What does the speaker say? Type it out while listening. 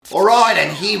All right,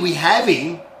 and here we have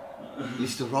him,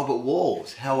 Mr. Robert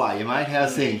Walls. How are you, mate?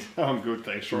 How's things? I'm good,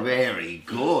 thanks, Robert. Very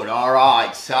good. All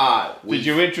right, so... Did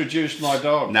you introduce my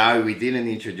dog? No, we didn't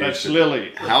introduce That's her.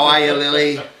 Lily. How are you,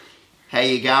 Lily? How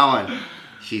you going?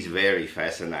 She's very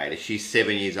fascinated. She's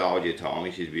 7 years old, you told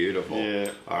me. She's beautiful. Yeah.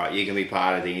 All right, you can be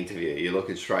part of the interview. You're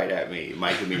looking straight at me. You're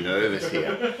making me nervous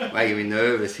here.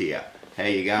 How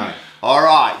you going? All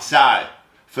right, so...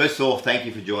 First off, thank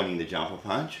you for joining the Jumper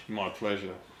Punch. My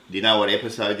pleasure. Do you know what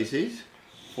episode this is?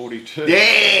 42.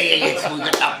 Yes, we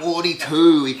got the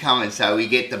 42 we coming, so we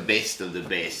get the best of the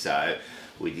best. So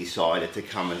we decided to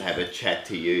come and have a chat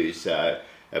to you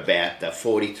about the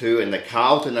 42 and the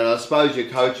Carlton, and I suppose your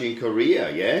coaching career,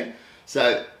 yeah?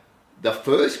 So the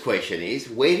first question is,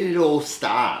 where did it all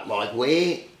start? Like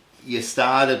where you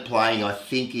started playing, I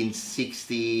think in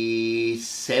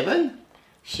 67?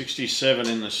 67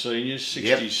 in the seniors,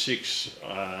 66.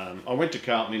 Yep. I went to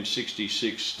Carlton in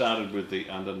 66, started with the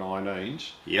under-19s.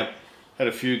 Yep. Had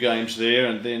a few games there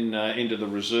and then into the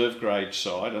reserve grade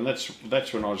side, and that's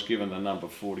when I was given the number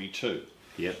 42.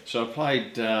 Yep. So I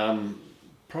played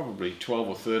probably 12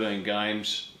 or 13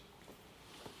 games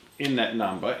in that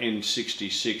number in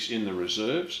 66 in the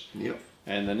reserves. Yep.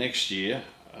 And the next year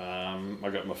I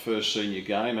got my first senior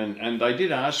game, and they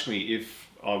did ask me if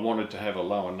I wanted to have a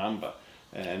lower number.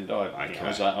 And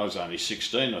I was only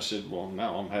 16. I said, well,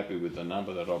 no, I'm happy with the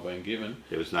number that I've been given.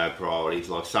 There was no priorities.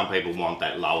 Like some people want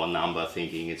that lower number,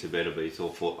 thinking it's a better be. So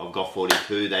I've got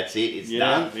 42. That's it. It's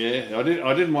done. Yeah. I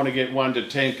didn't want to get 1 to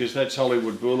 10 because that's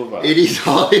Hollywood Boulevard. It is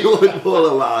Hollywood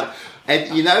Boulevard,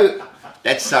 and you know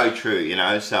that's so true. You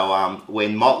know, so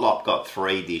when Motlop got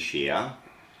 3 this year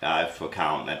for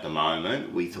Carlton at the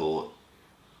moment, we thought,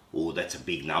 oh, that's a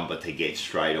big number to get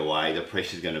straight away. The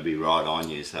pressure's going to be right on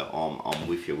you. So I'm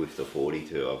with you with the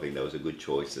 42. I think that was a good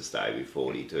choice to stay with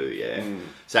 42, yeah.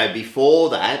 So before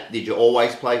that, did you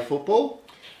always play football?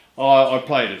 I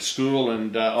played at school,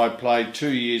 and I played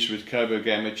 2 years with Coburg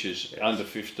Amateurs under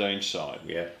 15 side.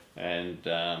 Yeah. And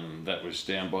that was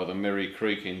down by the Merry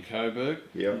Creek in Coburg.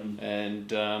 Yeah.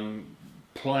 And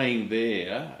playing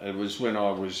there, it was when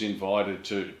I was invited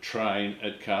to train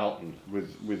at Carlton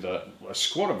with a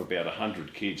squad of about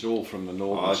 100 kids, all from the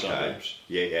northern suburbs.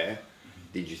 Yeah.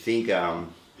 Did you think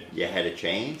you had a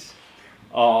chance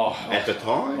at the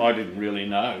time? I didn't really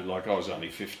know. Like, I was only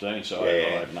 15, so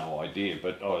I had no idea.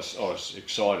 But I was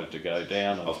excited to go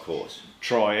down and of course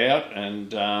try out,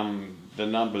 and the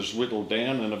numbers whittled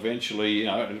down, and eventually, you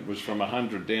know, it was from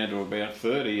 100 down to about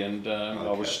 30, and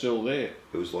I was still there.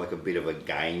 It was like a bit of a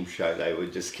game show. They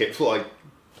would just kept like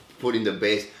putting the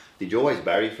best. Did you always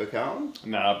barry for Carlton?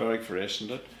 No, I barracked for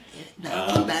Essendon.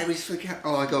 No, barries for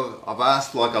Carlton. Like I've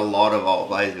asked like a lot of old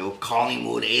players,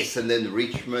 Collingwood, Essendon,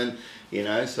 Richmond. You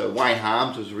know, so Wayne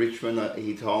Harms was Richmond.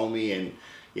 He told me, and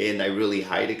they really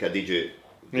hated it. Did you?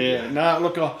 No,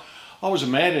 look, I was a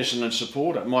mad Essendon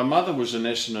supporter. My mother was an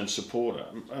Essendon supporter.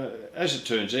 As it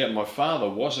turns out, my father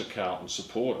was a Carlton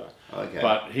supporter,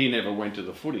 but he never went to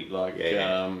the footy. Like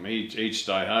he'd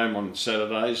stay home on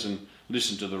Saturdays and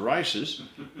listen to the races.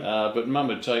 But Mum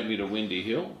would take me to Windy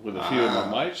Hill with a few of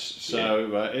my mates. So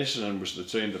Essendon was the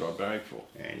team that I barracked for.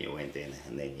 And you went in,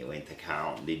 and then you went to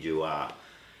Carlton. Did you?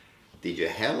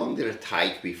 How long did it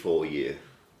take before you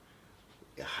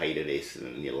hated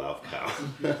Essendon and you love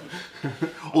Carlton?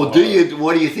 Or do you?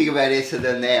 What do you think about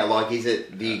Essendon now? Like, is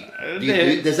it?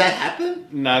 Does that happen?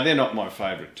 No, they're not my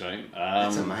favourite team.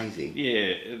 That's amazing.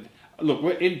 Yeah, look,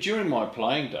 during my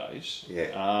playing days,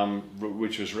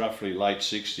 which was roughly late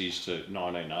 60s to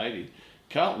 1980,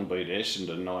 Carlton beat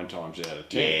Essendon 9 times out of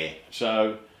 10. Yeah.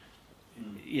 So,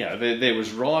 yeah, there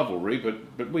was rivalry,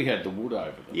 but we had the wood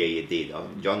over them. Yeah, you did.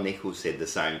 John Nichols said the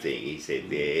same thing. He said,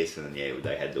 Essendon,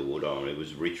 they had the wood on. It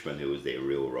was Richmond who was their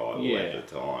real rival at the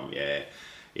time.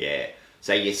 Yeah.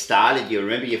 So you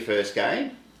remember your first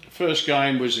game? First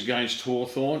game was against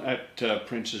Hawthorn at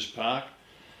Princes Park.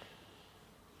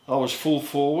 I was full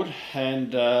forward,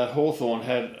 and Hawthorn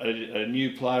had a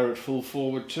new player at full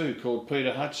forward too, called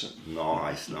Peter Hudson.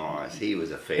 Nice. He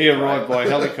was a fair He arrived by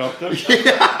helicopter.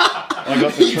 I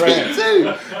got the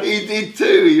tram. He did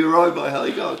too. He arrived by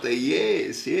helicopter.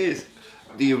 Yes.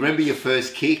 Do you remember your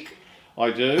first kick? I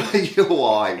do.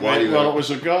 Why? Well, it was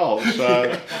a goal, so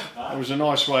it was a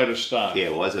nice way to start. Yeah,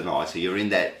 it was a nice. So you're in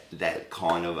that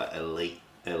kind of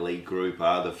elite group,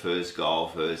 the first goal,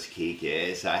 first kick,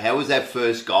 yeah. So how was that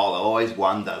first goal? I always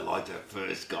wonder, like the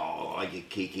first goal, like you're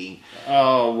kicking.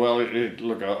 Oh, well,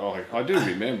 look, I do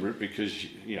remember it because,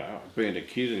 you know, being a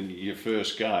kid in your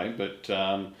first game, but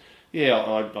Yeah,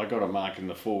 I got a mark in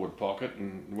the forward pocket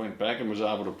and went back and was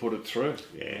able to put it through.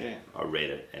 Yeah. I read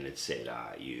it and it said,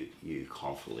 you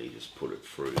confidently just put it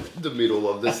through the middle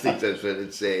of the sticks. That's what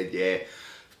it said, yeah.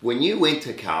 When you went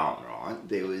to Carlton, right,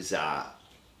 there was a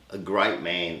great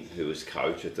man who was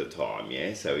coach at the time,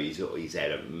 yeah? So he's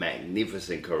had a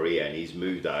magnificent career and he's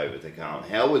moved over to Carlton.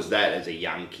 How was that as a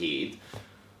young kid?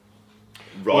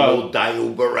 Ronald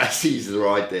Dale Barassi's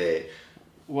right there.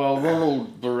 Well,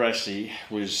 Ronald Barassi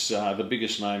was the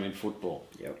biggest name in football.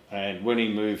 Yep. And when he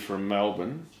moved from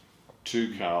Melbourne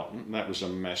to Carlton, that was a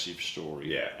massive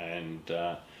story. Yeah. And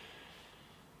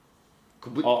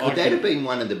could that have been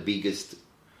one of the biggest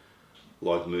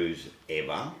moves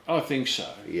ever? I think so.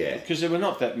 Yeah. Because there were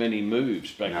not that many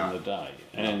moves back in the day.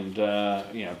 And,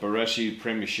 Barassi,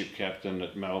 premiership captain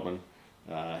at Melbourne,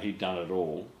 he'd done it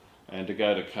all. And to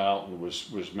go to Carlton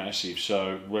was massive.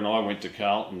 So when I went to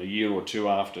Carlton a year or two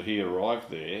after he arrived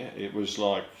there, it was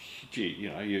like, gee,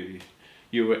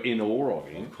 you were in awe of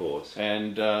him. Of course.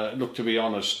 And look, to be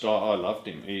honest, I loved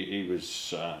him. He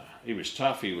was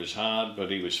tough, he was hard, but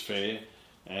he was fair,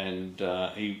 and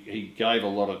he gave a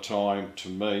lot of time to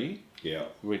me. Yeah.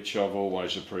 Which I've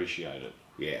always appreciated.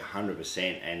 Yeah,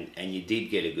 100%. And you did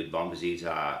get a good bond because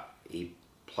he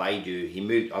played you. He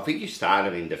moved. I think you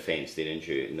started in defence, didn't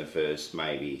you? In the first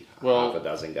maybe half a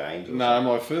dozen games. No,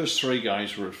 something. My first 3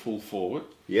 games were at full forward.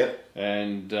 Yep.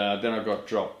 And then I got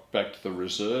dropped back to the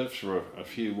reserves for a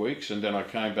few weeks, and then I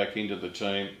came back into the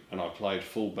team and I played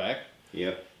full back.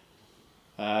 Yep.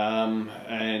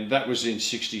 And that was in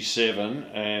 '67,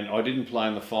 and I didn't play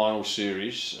in the final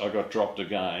series. I got dropped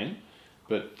again.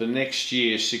 But the next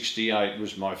year, '68,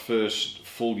 was my first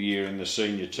full year in the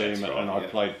senior team, right, and I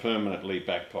played permanently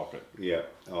back pocket. Yeah.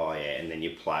 Oh, yeah. And then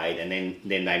you played, and then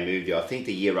they moved you. I think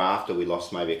the year after we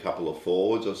lost maybe a couple of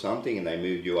forwards or something, and they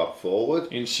moved you up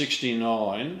forward. In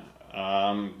 '69,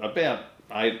 about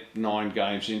 8-9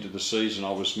 games into the season,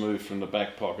 I was moved from the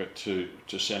back pocket to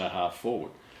centre half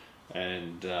forward.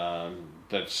 And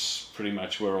that's pretty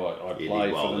much where I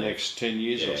played for the next 10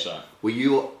 years or so. When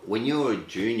you were a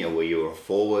junior, were you a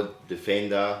forward,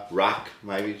 defender, ruck,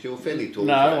 maybe? You were fairly tall.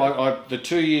 No, the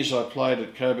 2 years I played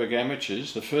at Coburg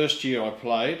Amateurs, the first year I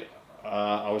played,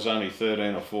 I was only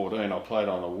 13 or 14, I played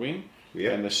on a wing.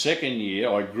 Yep. And the second year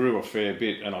I grew a fair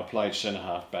bit and I played centre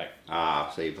half back.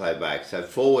 So you played back. So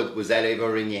forward, was that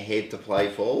ever in your head to play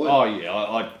forward? Oh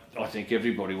yeah, I think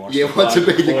everybody wants to play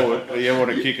forward. You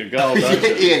want to kick a goal, don't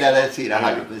you? Yeah, no, that's it,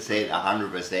 100%,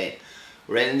 100%.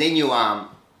 And then you and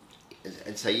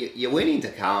so you went into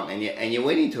Carlton and you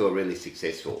went into a really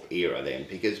successful era then,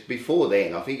 because before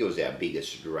then I think it was our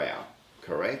biggest drought,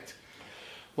 correct?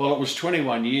 Well, it was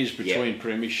 21 years between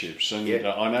premierships, and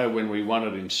I know when we won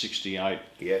it in '68,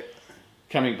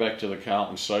 coming back to the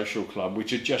Carlton Social Club,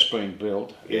 which had just been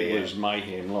built, it was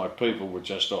mayhem. Like, people were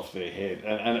just off their head,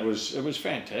 and it was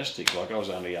fantastic. Like, I was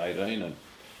only 18, and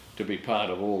to be part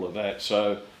of all of that.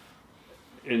 So,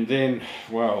 and then,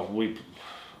 well,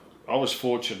 I was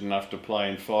fortunate enough to play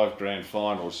in 5 grand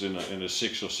finals in a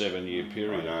 6 or 7 year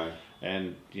period. I know.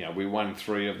 And, we won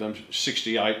 3 of them.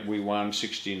 68 we won,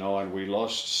 69 we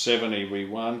lost, 70 we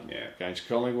won against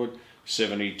Collingwood,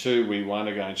 72 we won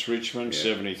against Richmond,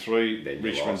 73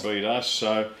 Richmond beat us.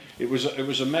 So it was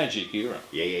a magic era.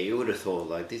 Yeah, you would have thought,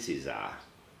 like, this is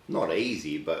not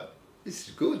easy, but this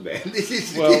is good, man. This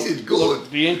is good. Look,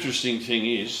 the interesting thing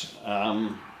is,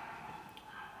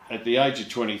 at the age of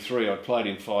 23 I played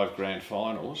in 5 grand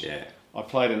finals. Yeah. I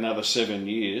played another 7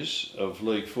 years of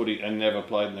league footy and never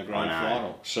played in the grand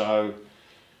final. So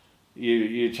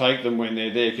you take them when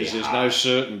they're there, because there's no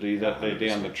certainty that they're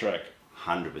down the track.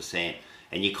 100%.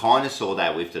 And you kind of saw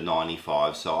that with the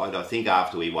 95 side. I think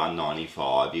after we won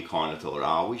 95, you kind of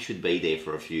thought, we should be there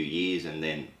for a few years, and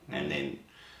then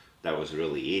that was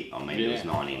really it. I mean, it was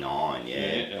 99,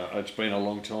 Yeah, it's been a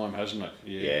long time, hasn't it?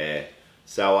 Yeah.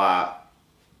 So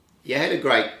you had a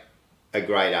great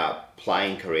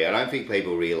playing career. I don't think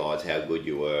people realise how good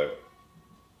you were,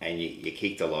 and you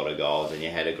kicked a lot of goals and you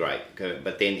had a great...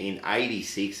 But then in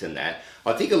 '86 and that,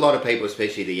 I think a lot of people,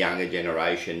 especially the younger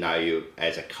generation, know you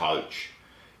as a coach,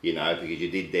 because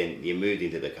you moved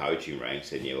into the coaching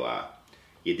ranks, and you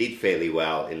did fairly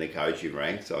well in the coaching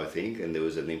ranks, I think, and there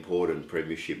was an important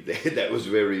premiership there that was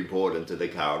very important to the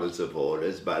Carlton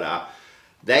supporters. But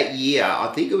that year,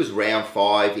 I think it was round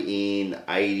 5 in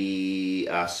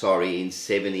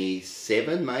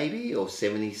 77 maybe, or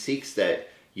 76, that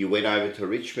you went over to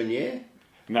Richmond,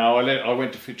 No, I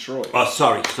went to Fitzroy. Oh,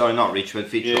 sorry, not Richmond,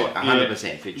 Fitzroy,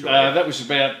 100% Fitzroy. That was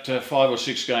about 5 or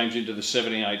 6 games into the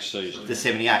 '78 season. The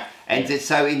 '78. And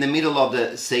so in the middle of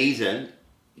the season,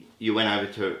 you went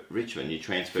over to Richmond. You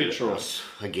transferred Fitzroy.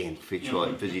 Again,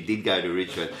 Fitzroy, because you did go to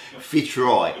Richmond.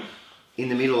 Fitzroy, in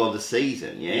the middle of the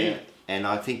season, yeah? And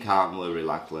I think Carlton were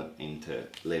reluctant into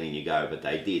letting you go, but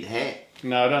they did.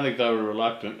 No, I don't think they were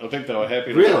reluctant. I think they were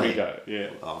happy to let me go.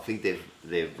 Yeah. I think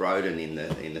they've wrote it in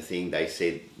the thing. They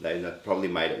said they probably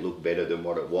made it look better than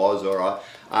what it was. All right.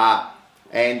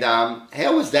 And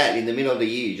how was that in the middle of the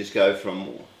year? You just go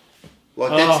from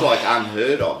that's like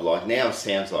unheard of. Like now, it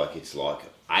sounds like it's like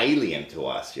alien to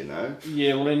us, you know.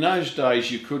 Yeah. Well, in those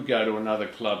days, you could go to another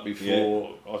club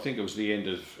before. I think it was the end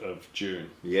of June.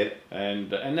 Yeah.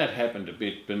 And that happened a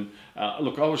bit. But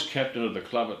look, I was captain of the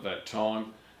club at that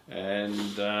time.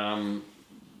 And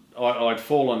I'd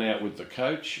fallen out with the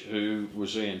coach, who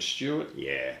was Ian Stewart.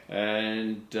 Yeah.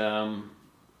 And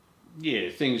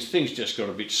things just got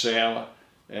a bit sour,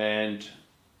 and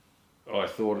I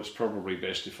thought it's probably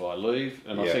best if I leave,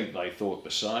 and I think they thought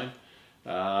the same.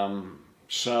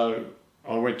 So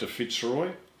I went to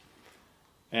Fitzroy,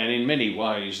 and in many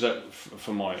ways, that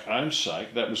for my own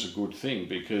sake, that was a good thing,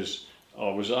 because I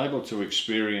was able to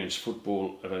experience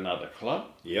football at another club,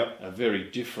 a very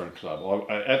different club.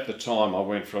 At the time, I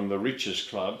went from the richest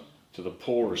club to the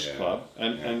poorest club,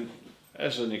 and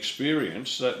as an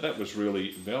experience, that was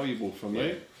really valuable for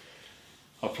me.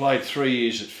 I played 3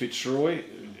 years at Fitzroy,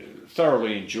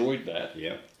 thoroughly enjoyed that.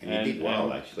 Yeah, and you did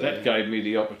well, actually. That gave me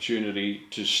the opportunity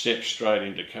to step straight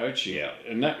into coaching. Yeah.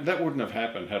 And that wouldn't have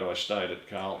happened had I stayed at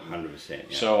Carlton. 100%. Yeah.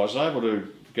 So I was able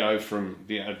to go from,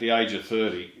 at the age of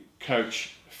 30,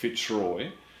 coach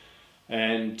Fitzroy,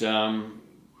 and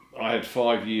I had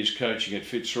 5 years coaching at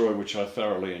Fitzroy, which I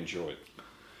thoroughly enjoyed.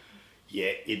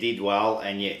 Yeah, you did well,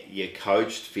 and you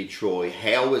coached Fitzroy.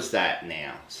 How was that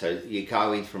now? So you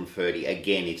go in from 30.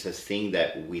 Again, it's a thing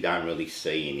that we don't really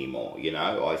see anymore, you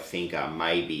know. I think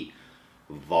maybe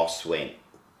Voss went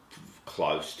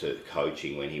close to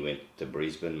coaching when he went to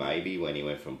Brisbane, maybe, when he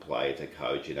went from player to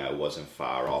coach, you know, it wasn't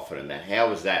far off it. And that, how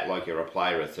was that? Like, you're a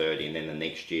player at 30, and then the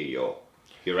next year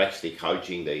you're actually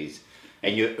coaching these,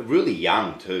 and you're really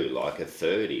young too, like at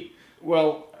 30.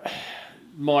 Well,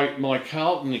 my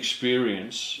Carlton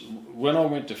experience, when I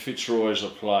went to Fitzroy as a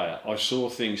player, I saw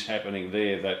things happening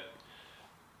there that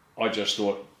I just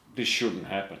thought, this shouldn't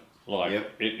happen. Like,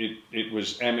 it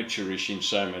was amateurish in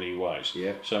so many ways.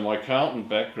 So my Carlton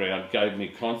background gave me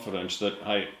confidence that,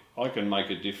 hey, I can make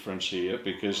a difference here,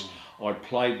 because I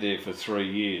played there for 3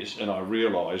 years, and I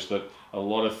realised that a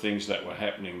lot of things that were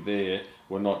happening there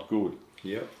were not good.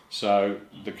 So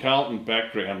the Carlton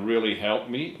background really helped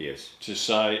me to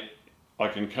say, I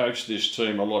can coach this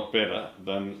team a lot better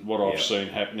than what I've seen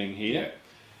happening here.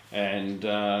 And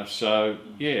oh,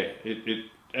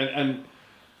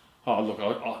 look,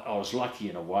 I was lucky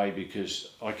in a way,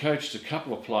 because I coached a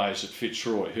couple of players at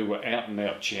Fitzroy who were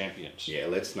out-and-out champions. Yeah,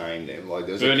 let's name them. Like,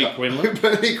 Bernie Quinlan.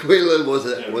 Bernie Quinlan was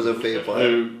a fair player.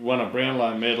 Who won a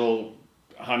Brownlow medal,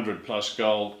 100-plus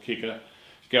goal kicker.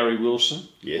 Gary Wilson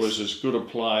was as good a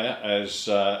player as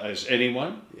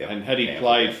anyone. And had he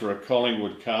played for a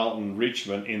Collingwood, Carlton,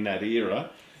 Richmond in that era,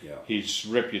 his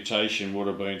reputation would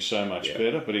have been so much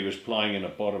better, but he was playing in a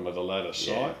bottom-of-the-ladder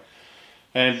side.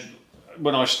 And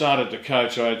when I started to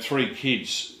coach, I had 3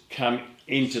 kids come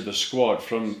into the squad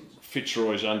from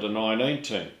Fitzroy's under-19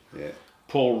 team.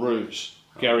 Paul Roos,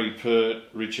 Gary Pert,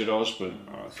 Richard Osborne.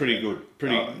 Pretty good.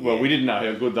 Well, we didn't know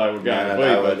how good they were going to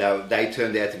be. But they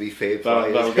turned out to be fair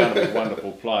players. They were going to be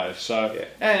wonderful players. So,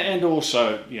 and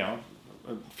also, you know,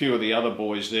 a few of the other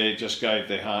boys there just gave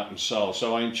their heart and soul.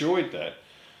 So I enjoyed that.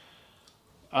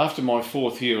 After my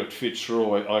 4th year at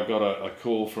Fitzroy, I got a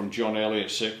call from John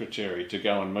Elliott's secretary to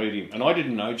go and meet him. And I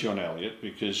didn't know John Elliott,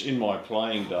 because in my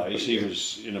playing days, he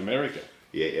was in America.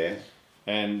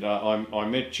 And I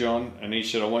met John, and he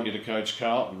said, I want you to coach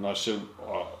Carlton. And I said,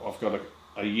 I've got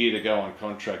a year to go on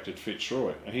contract at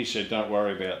Fitzroy. And he said, don't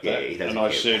worry about that. And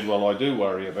I said, well, I do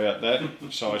worry about that.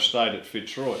 So I stayed at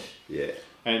Fitzroy.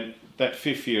 And that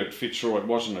 5th year at Fitzroy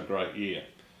wasn't a great year.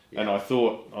 And I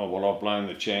thought, oh, well, I've blown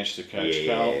the chance to coach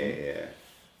Carlton.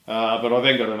 But I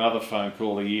then got another phone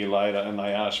call a year later, and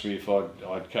they asked me if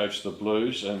I'd coach the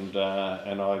Blues. And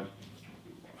I,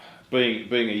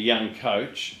 being a young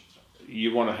coach,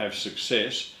 you want to have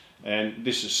success. And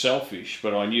this is selfish,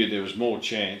 but I knew there was more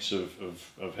chance of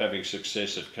having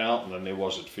success at Carlton than there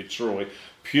was at Fitzroy,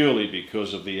 purely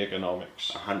because of the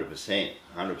economics. 100%.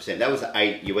 That was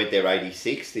you went there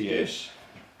 86, did you? Yes.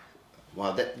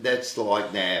 Well, that's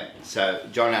like now. So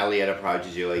John Elliott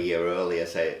approaches you a year earlier,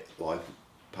 say, like,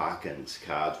 Parkin's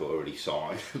cards were already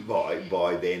signed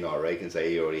by then, I reckon. So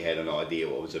he already had an idea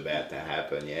what was about to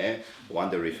happen. Yeah,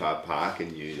 wonder if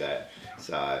Parkin knew that.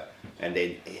 So, and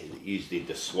then you did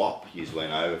the swap. You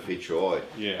went over Fitzroy.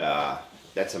 Yeah.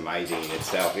 That's amazing in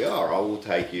itself. Yeah, all right, we'll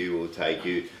take you.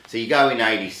 So you go in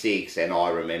 '86, and I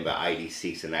remember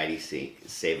 '86 and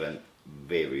 '87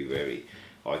 very, very.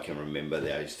 I can remember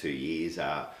those 2 years.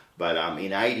 But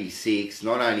in '86,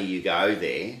 not only you go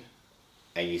there,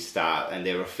 and you start, and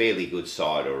they're a fairly good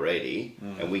side already,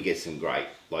 and we get some great,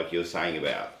 like you're saying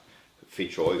about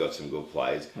Fitzroy got some good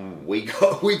players. We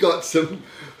got some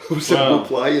good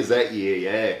players that year,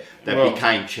 yeah. That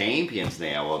became champions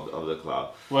now of the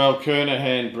club. Well,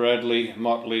 Kernahan, Bradley,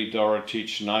 Motley,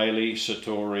 Dorotich, Naily,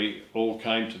 Satori all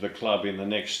came to the club in the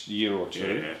next year or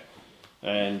two. Yeah.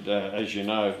 And as you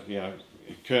know,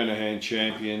 Kernahan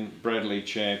champion, Bradley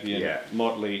champion,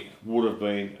 Motley would have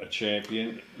been a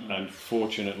champion.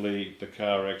 Unfortunately, the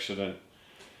car accident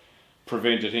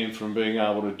prevented him from being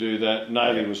able to do that.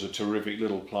 Naily was a terrific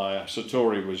little player.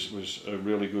 Satori was a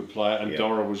really good player, and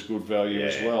Dora was good value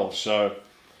as well. So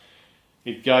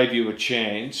it gave you a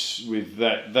chance with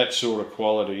that sort of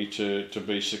quality to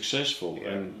be successful.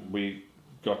 And we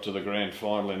got to the grand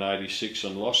final in '86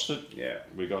 and lost it. Yeah.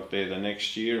 We got there the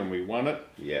next year and we won it.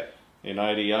 Yeah. In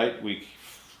 '88 we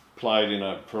played in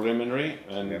a preliminary,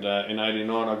 and in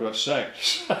 '89 I got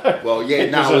sacked. Well, yeah,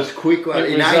 it was quick.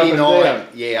 In '89,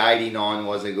 89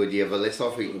 was a good year, but let's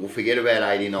not we'll forget about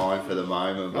 '89 for the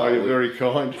moment. But you're very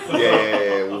kind.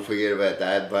 Yeah, we'll forget about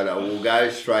that, but we'll go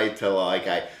straight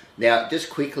to now, just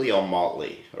quickly on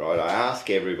Motley, right? I ask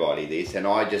everybody this, and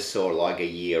I just saw a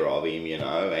year of him,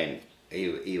 and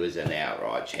he was an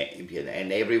outright champion,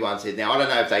 and everyone said, now I don't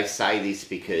know if they say this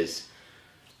because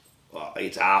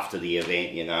it's after the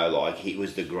event, he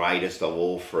was the greatest of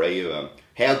all three of them.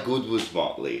 How good was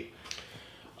Motley?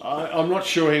 I'm not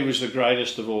sure he was the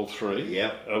greatest of all three.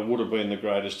 Yeah. Would have been the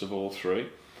greatest of all three.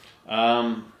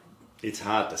 It's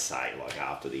hard to say,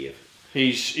 after the event.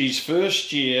 His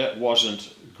first year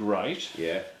wasn't great.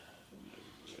 Yeah.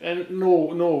 And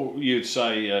nor you'd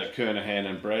say Kernahan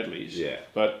and Bradley's. Yeah.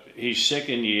 But his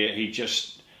second year,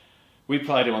 we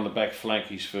played him on the back flank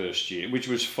his first year, which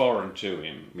was foreign to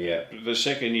him. Yeah. The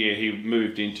second year, he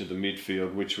moved into the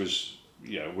midfield, which was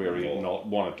where he not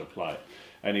wanted to play.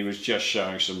 And he was just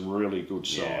showing some really good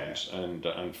signs. Yeah. And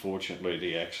unfortunately,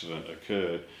 the accident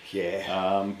occurred.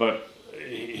 Yeah. But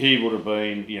he would have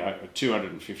been, a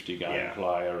 250 game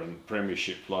player and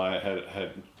premiership player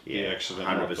had the accident.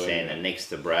 100%. And next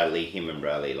to Bradley, him and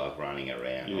Bradley running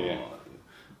around. Yeah. Oh,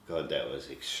 God, that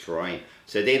was extreme.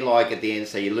 So then, at the end,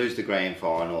 so you lose the grand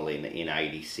final in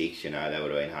 '86. That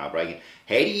would have been heartbreaking.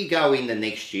 How do you go in the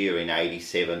next year in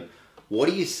 '87? What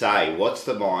do you say? What's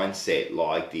the mindset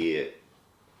like?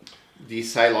 Do you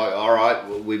say all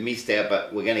right, we missed out,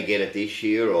 but we're going to get it this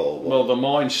year, or what? Well, the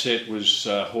mindset was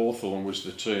Hawthorn was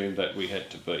the team that we had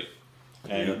to beat,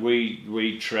 and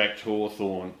we tracked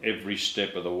Hawthorn every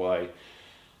step of the way,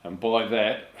 and by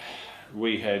that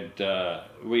we had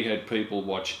people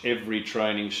watch every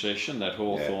training session that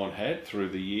Hawthorn had through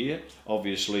the year.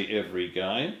 Obviously, every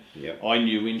game. Yep. I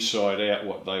knew inside out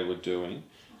what they were doing.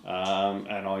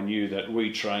 And I knew that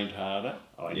we trained harder.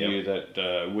 I knew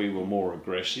that we were more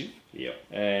aggressive. Yep.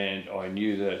 And I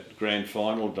knew that grand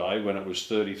final day, when it was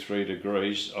 33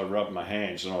 degrees, I rubbed my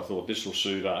hands and I thought, this will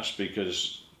suit us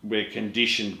because we're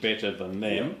conditioned better than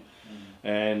them.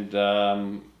 Yep. And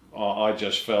I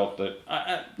just felt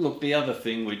that... look, the other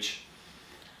thing which...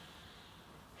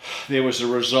 There was a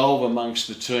resolve amongst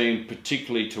the team,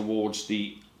 particularly towards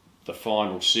the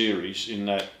final series, in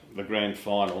that the grand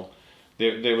final...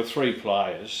 There were three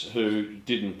players who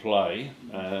didn't play.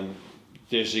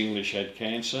 Des English had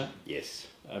cancer. Yes.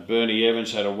 Bernie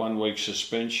Evans had a 1 week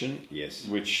suspension. Yes.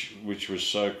 Which was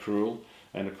so cruel.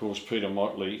 And of course Peter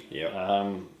Motley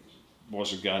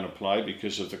wasn't going to play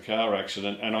because of the car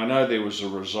accident. And I know there was a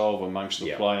resolve amongst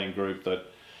the playing group that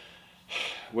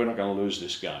we're not going to lose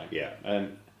this game. Yeah.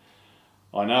 And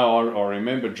I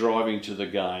remember driving to the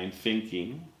game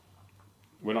thinking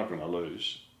we're not going to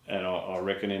lose. And I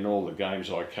reckon in all the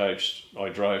games I coached, I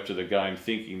drove to the game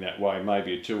thinking that way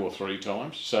maybe 2 or 3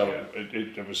 times. So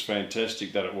it was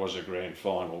fantastic that it was a grand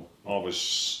final. I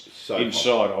was I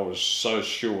was so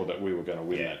sure that we were going to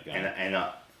win that game.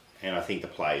 And I think the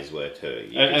players were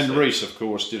too. And Reece, of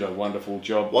course, did a wonderful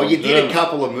job. Well, you did a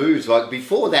couple of moves.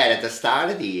 Before that, at the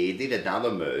start of the year, you did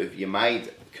another move. You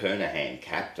made Kernahan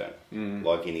captain, in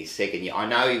his second year. I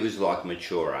know he was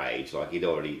mature age, he'd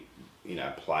already...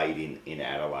 played in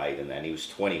Adelaide, and then he was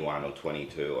 21 or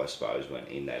 22, I suppose, when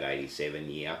in that '87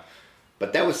 year.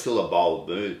 But that was still a bold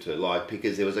move to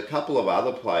because there was a couple of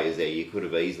other players there you could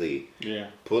have easily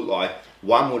put. Like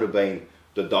one would have been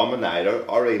the Dominator.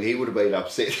 I reckon he would have been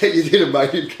upset that you didn't make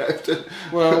him captain.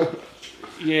 Well,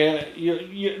 yeah.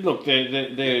 Look,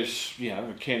 there's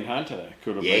Ken Hunter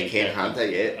could have been Ken captain. Hunter,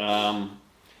 yeah.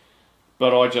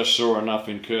 But I just saw enough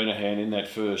in Kernahan in that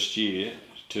first year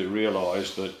to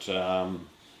realise that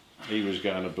he was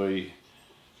going to be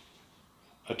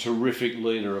a terrific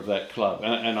leader of that club.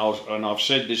 And I've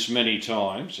said this many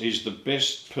times, he's the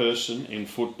best person in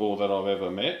football that I've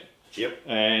ever met. Yep.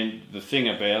 And the thing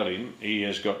about him, he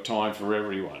has got time for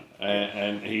everyone.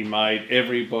 And he made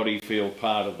everybody feel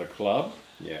part of the club.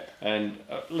 Yeah. And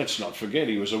let's not forget,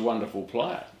 he was a wonderful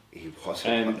player. He was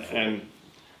wonderful. And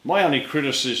my only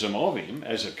criticism of him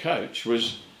as a coach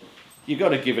was, you got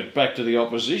to give it back to the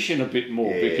opposition a bit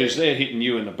more because they're hitting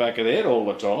you in the back of the head all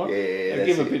the time. Yeah,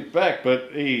 give a bit back,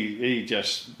 but he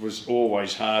just was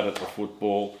always hard at the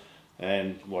football,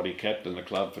 and he captained the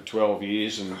club for 12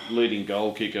 years and leading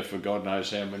goal kicker for God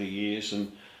knows how many years,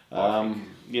 and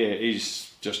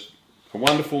he's just a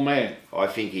wonderful man. I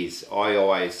think I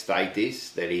always state this,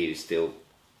 that he is still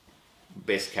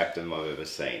best captain I've ever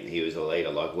seen. He was a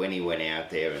leader. Like when he went out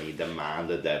there and he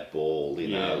demanded that ball, you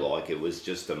know, like it was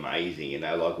just amazing. You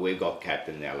know, like we've got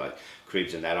captain now, like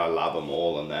Cribs and that. I love them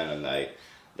all and that, and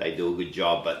they do a good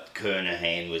job. But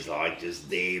Kernahan was like just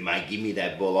there, mate. Give me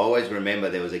that ball. I always remember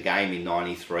there was a game in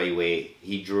 '93 where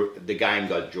the game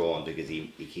got drawn because he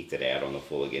kicked it out on the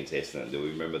full against Essendon. Do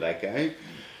we remember that game?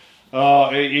 Oh,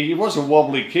 he was a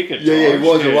wobbly kick at times. Yeah, he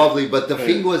was a wobbly. But the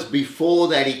thing was, before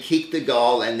that, he kicked the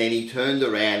goal and then he turned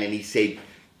around and he said,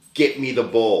 "Get me the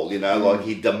ball," you know, like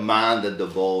he demanded the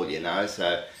ball, you know.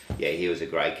 So, yeah, he was a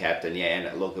great captain. Yeah,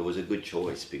 and look, it was a good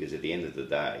choice because at the end of the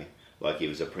day, like he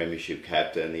was a premiership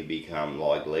captain, he become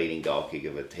like leading goal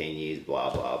kicker for 10 years,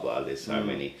 blah, blah, blah. There's so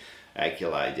many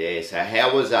accolades there. So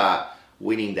how was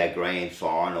winning that grand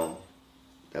final?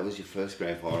 That was your first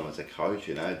grand final as a coach,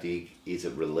 you know. Is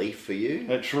it relief for you?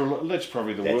 That's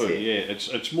probably the word. Yeah,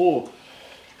 it's more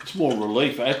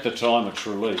relief at the time. It's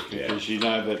relief because you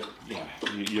know that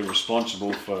you're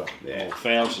responsible for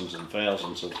thousands and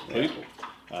thousands of people.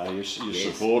 Your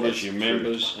supporters, your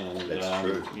members, and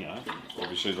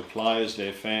obviously the players,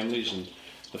 their families, and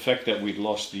the fact that we'd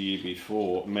lost the year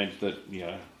before meant that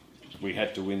we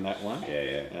had to win that one.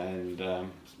 And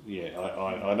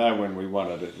I know when we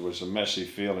won it, it was a massive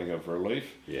feeling of relief.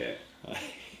 Yeah.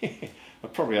 I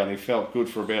probably only felt good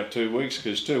for about 2 weeks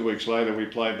because 2 weeks later we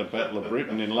played the Battle of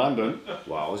Britain in London.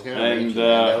 Well, I was going to mention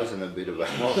that wasn't a bit of a...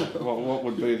 what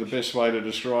would be the best way to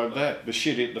describe that? The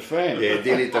shit hit the fan. Yeah, it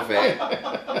did hit the fan.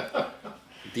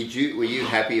 Were you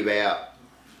happy about,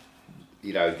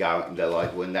 going,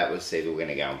 like when that was said, we're going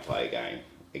to go and play a game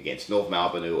against North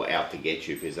Melbourne who were out to get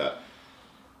you because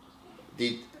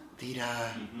did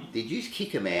you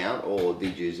kick him out, or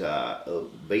did you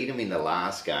beat him in the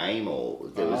last game, or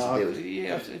there was?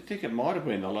 Yeah, I think it might have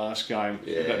been the last game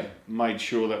that made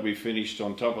sure that we finished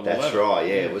on top of the ladder. That's right.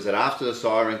 Yeah. Was it after the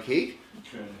siren kick?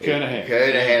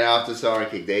 Kernahan after the siren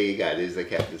kick. There you go. There's the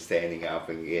captain standing up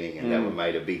and getting, and that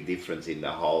made a big difference in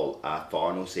the whole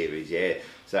final series. Yeah.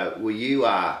 So were you?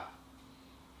 Well,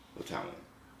 tell me.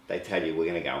 They tell you we're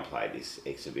going to go and play this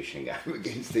exhibition game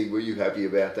against them. Were you happy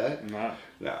about that? No,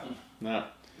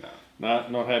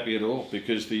 not happy at all,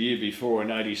 because the year before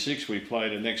in '86 we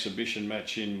played an exhibition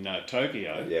match in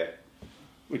Tokyo,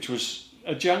 which was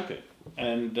a junket,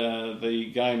 and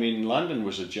the game in London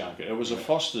was a junket. It was a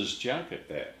Foster's junket,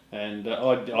 and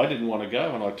I didn't want to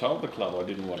go, and I told the club I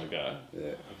didn't want to go,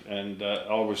 and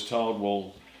I was told,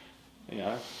 well,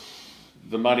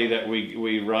 the money that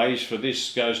we raise for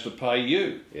this goes to pay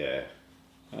you. Yeah.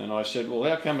 And I said, well,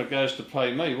 how come it goes to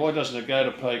pay me? Why doesn't it go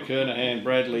to pay Kernahan,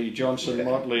 Bradley, Johnson,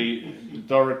 Motley,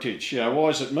 Dorotich? Why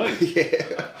is it me?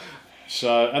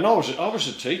 So, and I was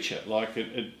a teacher. Like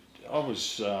I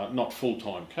was not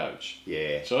full-time coach.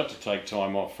 Yeah. So I had to take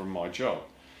time off from my job.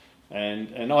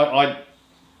 And I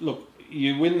look,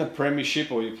 you win the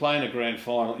premiership or you play in a grand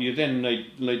final, you then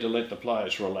need to let the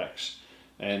players relax.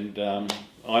 And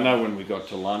I know when we got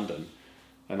to London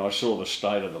and I saw the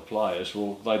state of the players,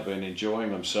 well, they'd been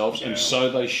enjoying themselves, and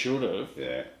so they should have.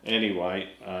 Yeah. Anyway,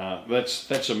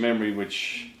 that's a memory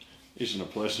which isn't a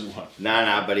pleasant one.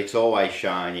 No, but it's always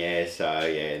shown,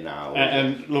 so, no.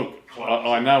 And look,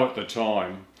 I know at the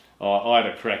time, I had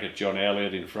a crack at John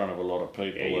Elliott in front of a lot of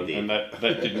people, and that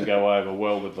didn't go over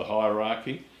well with the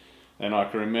hierarchy. And I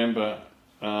can remember...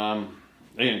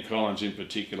 Ian Collins in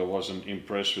particular wasn't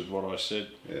impressed with what I said.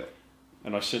 Yeah.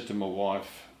 And I said to my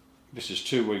wife, this is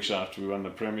 2 weeks after we won the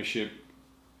premiership,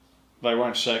 they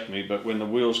won't sack me, but when the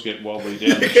wheels get wobbly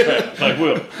down the track, they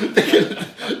will.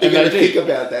 They're going to think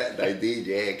about that. They did,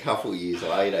 yeah. A couple of years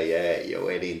later, yeah, you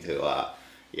went into,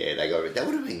 yeah, they got. That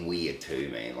would have been weird too,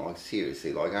 man. Like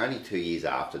seriously, like only 2 years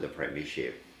after the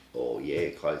premiership, or yeah,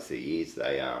 close to years.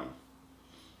 They How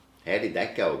did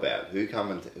that go about? Who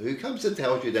comes and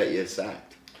tells you that you're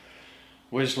sacked?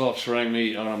 Wes Lofts rang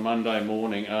me on a Monday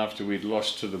morning after we'd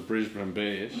lost to the Brisbane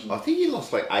Bears. I think you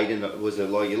lost like 8 was it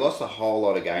like you lost a whole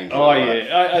lot of games? Oh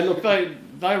yeah, look, they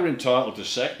were entitled to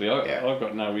sack me. I've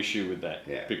got no issue with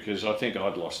that because I think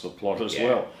I'd lost the plot as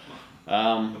well.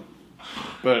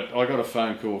 But I got a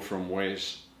phone call from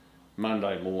Wes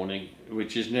Monday morning,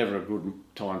 which is never a good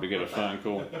time to get a phone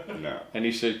call. No. And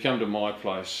he said, "Come to my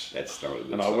place." That's not a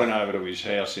good And I went over to his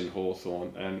house in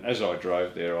Hawthorn, and as I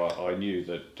drove there, I knew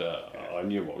that I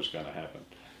knew what was going to happen.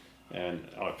 And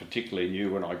I particularly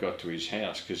knew when I got to his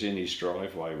house, because in his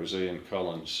driveway was Ian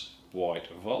Collins' white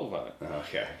Volvo.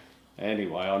 Okay.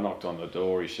 Anyway, I knocked on the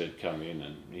door, he said, "Come in,"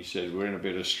 and he said, "We're in a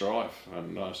bit of strife."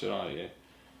 And I said, "Oh yeah."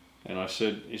 And I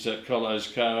said, "Is that Colo's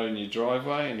car in your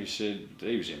driveway?" And he said,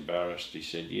 he was embarrassed. He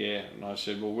said, "Yeah." And I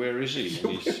said, "Well, where is he?"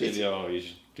 And he said, "Oh,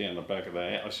 he's down the back of the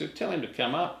house." I said, "Tell him to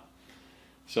come up."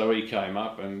 So he came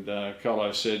up, and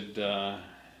Colo said,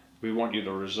 "We want you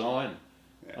to resign."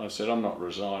 I said, "I'm not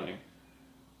resigning."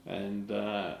 And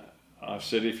I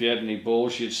said, "If you had any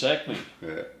balls, you'd sack me."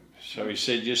 Yeah. So he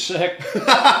said, "You're sacked."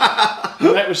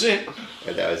 And that was it.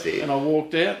 And that was it. And I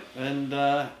walked out, and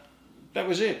that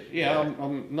was it. Yeah,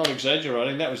 I'm not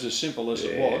exaggerating. That was as simple as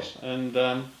it was. And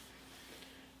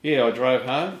yeah, I drove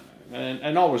home,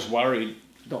 and I was worried,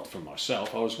 not for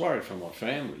myself, I was worried for my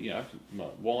family, you know, my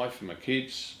wife, my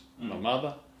kids, my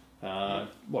mother,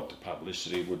 what the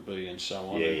publicity would be and so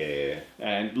on. Yeah.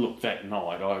 And look, that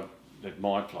night, at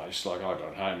my place, like I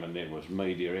got home and there was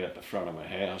media out the front of my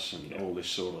house and all this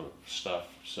sort of stuff.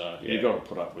 So you've got to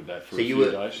put up with that for a few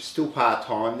days. So you were still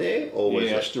part-time there? Or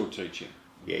was I'm still teaching.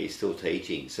 Yeah, you're still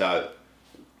teaching. So,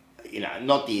 you know,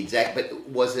 not the exact, but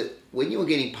was it, when you were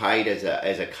getting paid as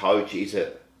a coach, is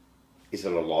it a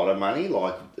lot of money?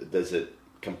 Like, does it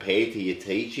compare to your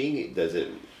teaching? Does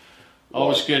it... I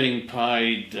was getting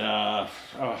paid,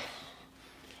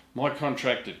 my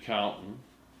contract at Carlton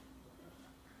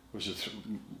was,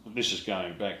 this is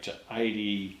going back to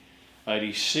 80,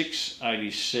 86,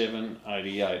 87,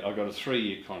 88. I got a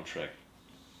 3-year contract,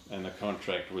 and the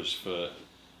contract was for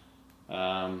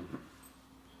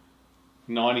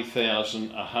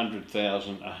 90,000,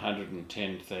 100,000,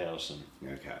 110,000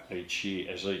 each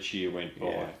year, as each year went by.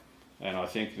 Yeah. And I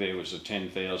think there was a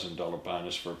 $10,000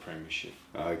 bonus for a premiership.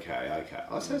 Okay.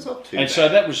 Oh, so it's not too bad. And so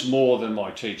that was more than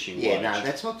my teaching wage. Yeah, no,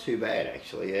 that's not too bad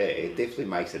actually. Yeah, it definitely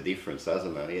makes a difference,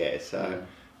 doesn't it? Yeah. So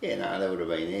no, that would have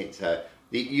been it. So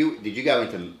did you go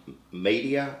into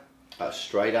media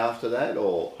straight after that,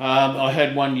 or? I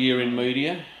had 1 year in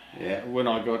media. Yeah. When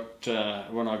I got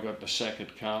the sack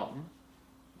at Carlton,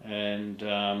 and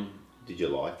did you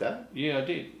like that? Yeah, I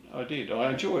did. I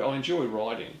enjoy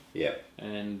writing. Yeah.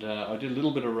 And I did a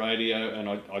little bit of radio, and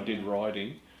I did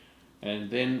writing, and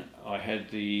then I had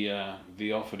the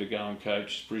offer to go and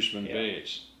coach Brisbane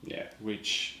Bears. Yeah.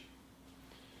 Which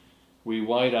we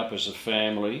weighed up as a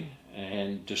family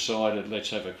and decided,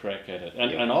 let's have a crack at it.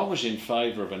 And I was in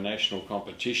favour of a national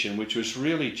competition, which was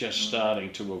really just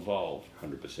starting to evolve.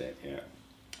 100%, yeah.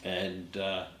 And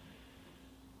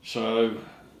so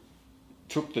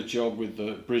took the job with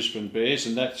the Brisbane Bears,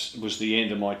 and that was the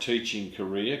end of my teaching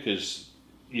career, because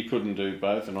you couldn't do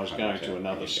both, and I was going to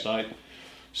another state.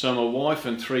 So my wife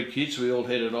and 3 kids, we all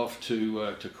headed off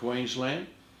to Queensland.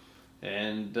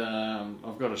 And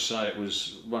I've got to say, it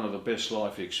was one of the best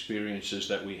life experiences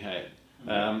that we had.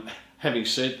 Having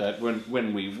said that,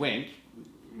 when we went,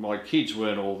 my kids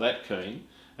weren't all that keen,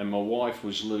 and my wife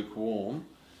was lukewarm.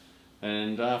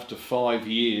 And after 5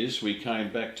 years, we came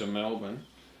back to Melbourne,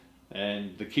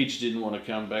 and the kids didn't want to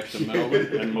come back to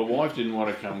Melbourne, and my wife didn't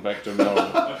want to come back to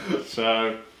Melbourne.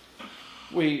 So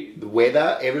the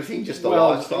weather, everything, just the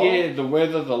lifestyle? Yeah, the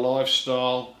weather, the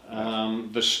lifestyle.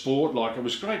 The sport, like, it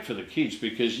was great for the kids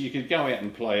because you could go out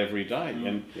and play every day,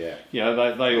 and you know,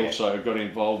 they also got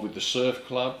involved with the surf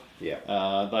club. Yeah.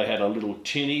 They had a little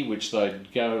tinny which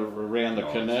they'd go around the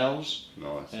canals.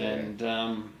 Nice. And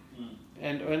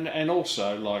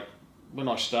also, like, when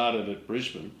I started at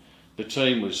Brisbane, the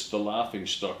team was the laughing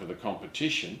stock of the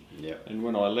competition. Yeah. And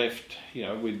when I left, you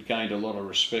know, we'd gained a lot of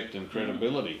respect and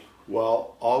credibility.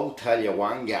 Well, I'll tell you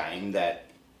one game that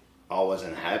I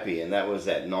wasn't happy, and that was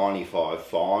that 95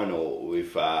 final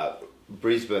with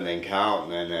Brisbane and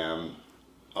Carlton, and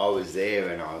I was there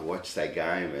and I watched that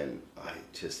game and I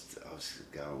was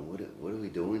going, what are we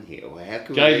doing here? Well, how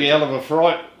could Gave you hell of a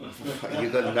fright. You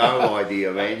got no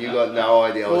idea, man. You got no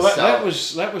idea. Well,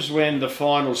 that was when the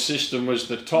final system was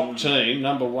the top team,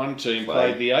 number one team,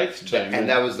 played the 8th team. And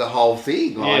that was the whole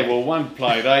thing. Like, yeah, well, one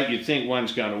played 8. You'd think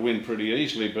one's going to win pretty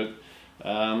easily, but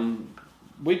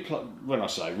when I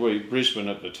say we, Brisbane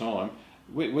at the time,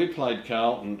 we played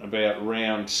Carlton about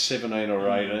round 17 or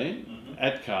 18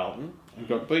 at Carlton and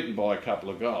got beaten by a couple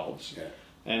of goals. Yeah.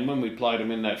 And when we played them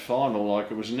in that final,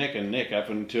 like, it was neck and neck up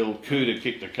until Cooter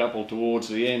kicked a couple towards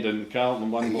the end and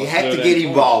Carlton won. He had to get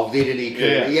involved, didn't he,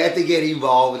 Cooter? Yeah. He had to get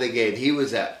involved again. He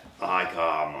was oh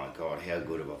my God, how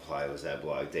good of a player was that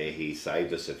bloke there. He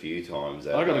saved us a few times.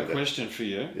 I got a question for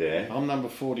you. Yeah. I'm number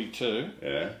 42.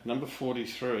 Yeah. Number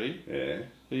 43. Yeah.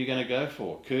 Who are you going to go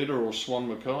for, Cooter or Swan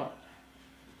Mackay?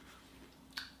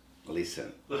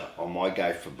 Listen, I might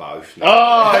go for both.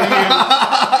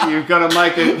 Oh, you've got to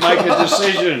make a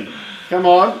decision. Come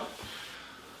on.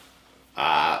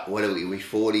 What are we? We're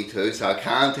 42, so I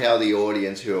can't tell the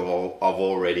audience who I've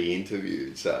already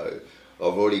interviewed. So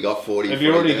I've already got 43. Have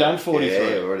you already done 43?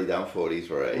 Yeah, I've already done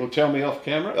 43. Well, tell me off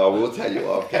camera. I will tell you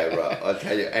off camera. I'll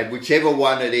tell you, and whichever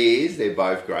one it is, they're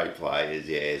both great players.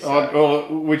 Yeah. So. Well,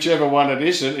 whichever one it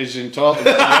isn't is entitled to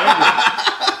the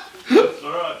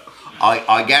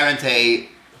I guarantee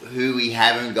who we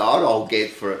haven't got, I'll get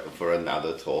for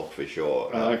another talk for sure.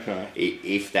 Okay.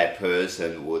 If that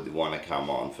person would want to come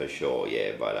on for sure,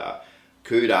 yeah. But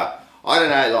Cooter, I don't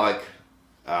know,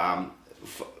 like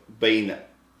being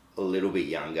a little bit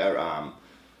younger,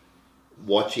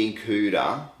 watching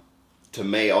Cooter, to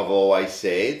me, I've always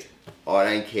said, I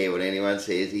don't care what anyone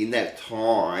says, in that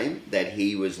time that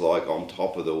he was like on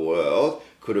top of the world,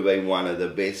 could have been one of the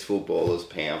best footballers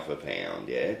pound for pound,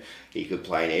 yeah? He could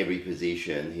play in every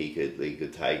position, he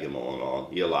could take them all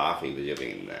on. You're laughing because you're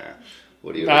thinking, nah.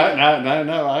 What do you No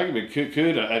argument.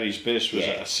 Cooter at his best was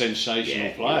a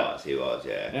sensational player. He was,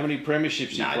 yeah. How many premierships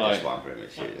he played? Just one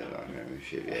premiership,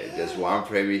 yeah. Just one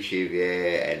premiership,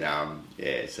 yeah.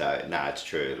 And, so, it's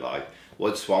true. Like,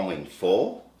 what's Swan win?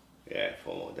 4? Yeah,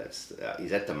 4. That's, is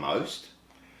that the most?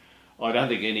 I don't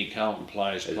think any Carlton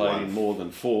players played in more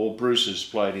than 4. Bruce has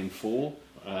played in 4.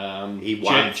 He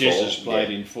won Jess has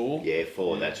played in 4. Yeah,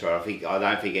 4. That's right. I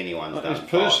don't think anyone's done.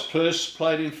 Purse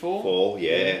played in 4. 4,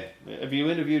 yeah. Have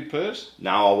you interviewed Purse?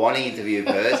 No, I want to interview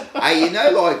Purse. Hey, you know,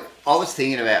 like I was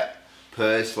thinking about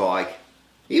Purse. Like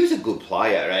he was a good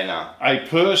player, and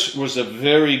Purse was a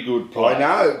very good player. I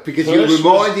know because you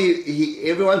remind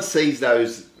everyone sees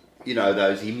those. You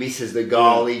know, he misses the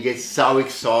goal, he gets so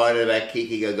excited about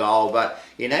kicking a goal, but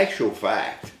in actual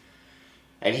fact,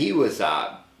 and he was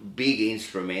a big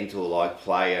instrumental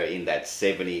player in that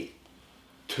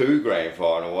 72 grand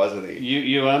final, wasn't he?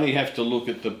 You only have to look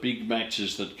at the big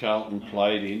matches that Carlton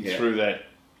played in through that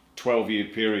 12-year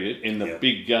period. In the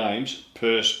big games,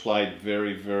 Purse played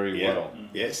very, very well.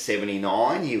 Yeah,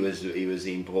 79, he was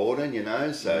important, you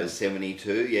know, so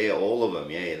 72, all of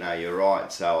them, you're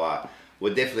right. So,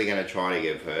 we're definitely going to try to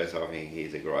get Purse. I think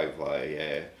he's a great player,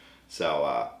 yeah.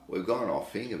 So we've gone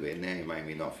off thing a bit now. You made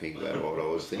me not think about what I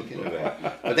was thinking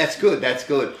about. But that's good. But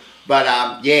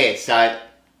so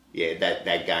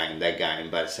that game.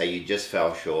 But so you just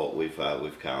fell short with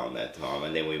Carlton that time,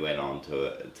 and then we went on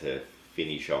to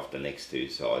finish off the next 2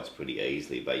 sides pretty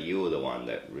easily. But you were the one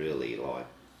that really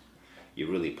you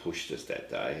really pushed us that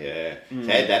day. Yeah.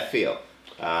 So how'd that feel?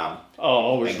 I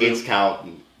was against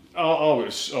Carlton. I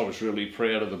was really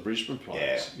proud of the Brisbane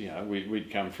players. Yeah. You know,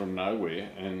 we'd come from nowhere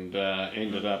and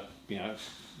ended up,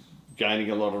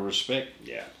 gaining a lot of respect.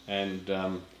 Yeah. And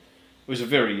it was a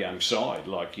very young side.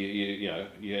 Like you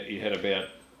had about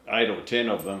 8 or 10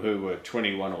 of them who were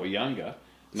 21 or younger.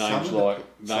 Names like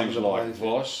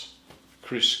Voss,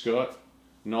 Chris Scott,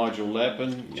 Nigel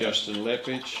Lappin, Justin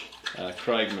Lepich,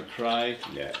 Craig McRae,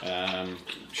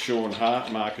 Sean Hart,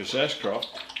 Marcus Ashcroft.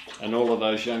 And all of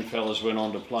those young fellas went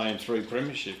on to play in 3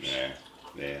 premierships.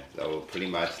 Yeah. They were pretty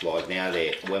much now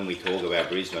when we talk about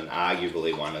Brisbane,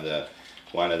 arguably one of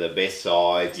the best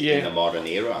sides in the modern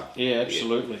era. Yeah,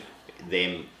 absolutely.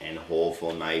 Them and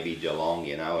Hawthorn, maybe Geelong,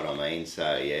 you know what I mean?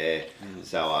 So yeah.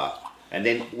 So and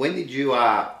then when did you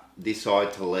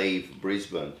decide to leave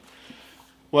Brisbane?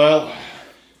 Well,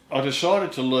 I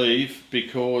decided to leave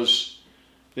because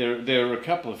there are a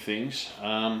couple of things.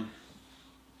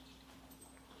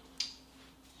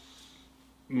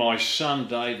 My son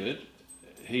David,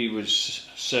 he was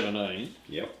 17,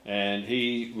 and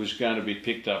he was going to be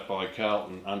picked up by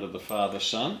Carlton under the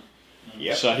father-son.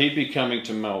 So he'd be coming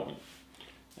to Melbourne,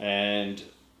 and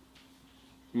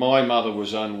my mother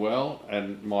was unwell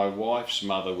and my wife's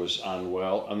mother was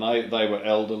unwell, and they were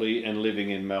elderly and living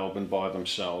in Melbourne by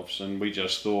themselves, and we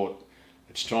just thought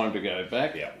it's time to go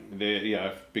back. Yeah.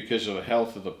 There, because of the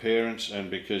health of the parents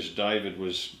and because David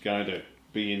was going to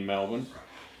be in Melbourne,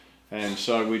 and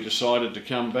so we decided to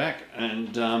come back.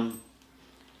 And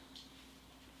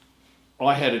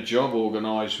I had a job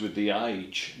organised with The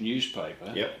Age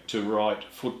newspaper to write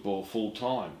football full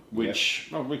time, which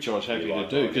I was happy to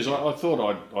do, because I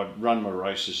thought I'd run my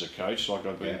race as a coach, like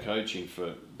I'd been coaching for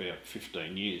about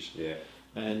 15 years. Yeah.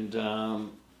 And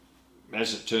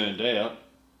as it turned out,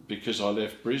 because I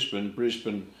left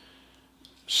Brisbane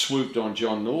swooped on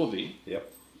John Northey,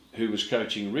 who was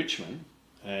coaching Richmond,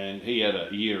 and he had a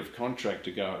year of contract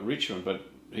to go at Richmond, but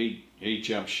he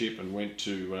jumped ship and went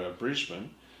to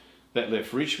Brisbane. That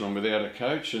left Richmond without a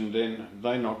coach, and then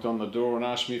they knocked on the door and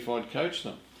asked me if I'd coach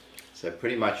them. So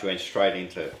pretty much you went straight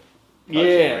into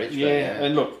Richmond.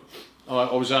 And look,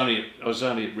 I was only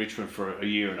at Richmond for a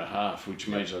year and a half, which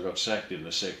means I got sacked in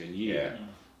the second year.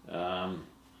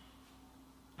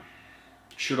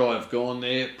 Should I have gone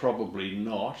there? Probably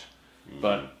not.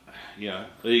 But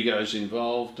ego's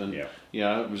involved, and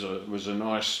it was a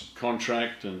nice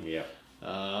contract, and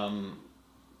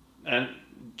and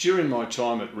during my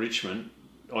time at Richmond,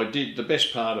 the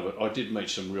best part of it, I did meet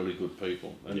some really good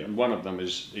people, and one of them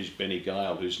is Benny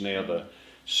Gale, who's now the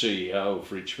CEO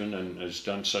of Richmond and has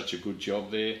done such a good job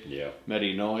there.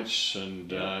 Matty Knights and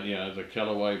the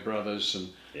Callaway brothers and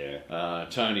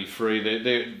Tony Free,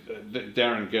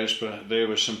 Darren Gasper. There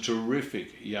were some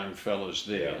terrific young fellas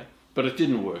there, but it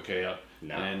didn't work out.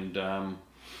 No. And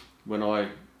when I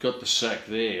got the sack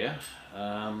there,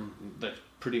 that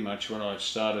pretty much when I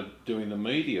started doing the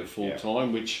media full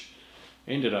time, which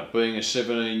ended up being a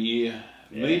 17-year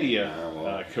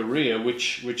media career,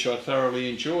 which I thoroughly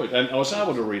enjoyed, and I was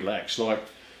able to relax. Like,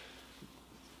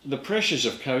 the pressures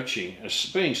of coaching,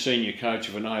 as being senior coach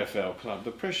of an AFL club,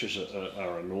 the pressures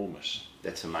are enormous.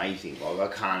 That's amazing. Like, I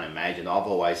can't imagine. I've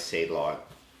always said, like,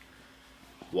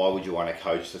 why would you want to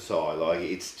coach the side? Like,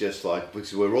 it's just like,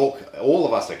 because we're all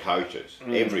of us are coaches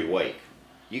every week.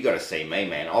 You got to see me,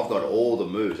 man. I've got all the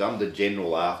moves. I'm the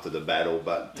general after the battle,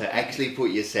 but to actually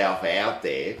put yourself out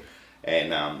there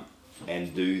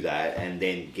and do that, and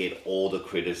then get all the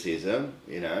criticism,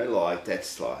 like,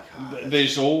 that's like...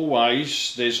 There's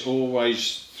always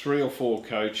 3 or 4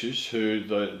 coaches who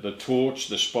the torch,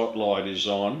 the spotlight is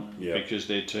on because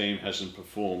their team hasn't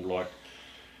performed. Like,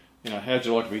 how'd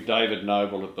you like to be David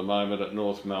Noble at the moment at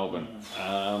North Melbourne?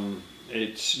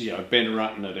 It's Ben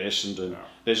Rutten at Essendon.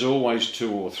 There's always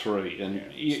 2 or 3,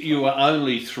 and you are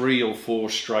only 3 or 4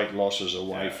 straight losses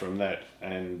away from that,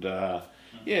 and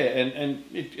and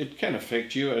it can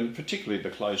affect you, and particularly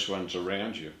the close ones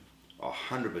around you.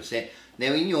 100%.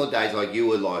 Now, in your days, like, you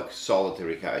were like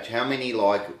solitary coach. How many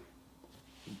like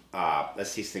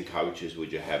assistant coaches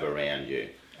would you have around you?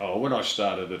 Oh, when I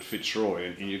started at Fitzroy,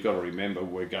 and you've got to remember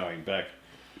we're going back.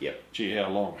 Gee, how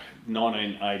long?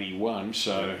 1981,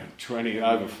 so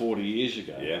over 40 years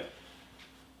ago.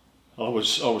 I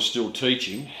was still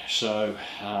teaching, so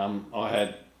I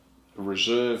had a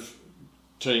reserve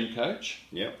team coach.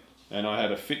 And I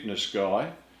had a fitness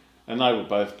guy, and they were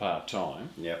both part-time.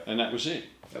 And that was it.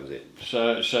 That was it.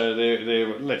 So there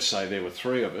were, let's say there were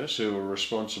 3 of us who were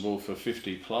responsible for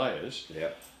 50 players.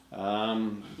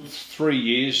 3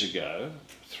 years ago,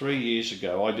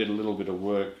 I did a little bit of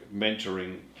work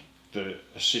mentoring the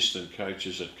assistant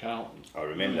coaches at Carlton. I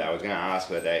remember that. I was going to ask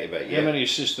about that, but How many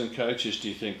assistant coaches do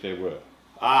you think there were?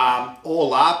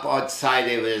 All up, I'd say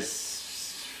there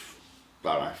was,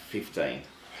 15.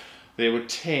 There were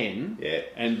 10,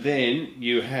 and then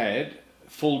you had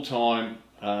full-time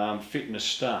fitness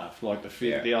staff, like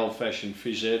the old-fashioned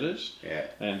phys editors,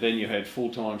 and then you had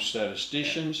full-time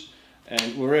statisticians,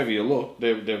 and wherever you look,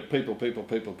 there were people.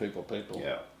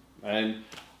 And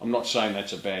I'm not saying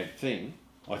that's a bad thing.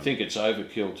 I think it's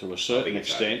overkill to a certain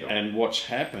extent, and what's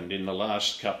happened in the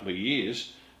last couple of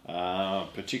years,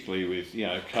 particularly with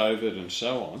COVID and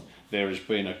so on, there has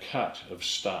been a cut of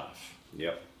staff.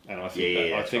 And I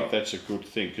think I think that's a good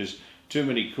thing, because too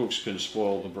many cooks can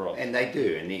spoil the broth. And they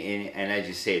do, and as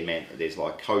you said, man, there's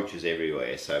like coaches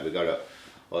everywhere. So we've got to,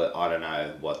 I don't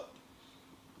know what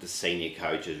the senior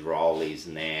coach's role is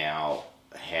now,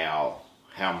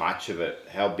 how much of it,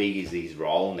 how big is his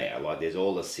role now? Like, there's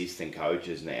all assistant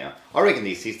coaches now. I reckon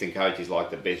the assistant coach is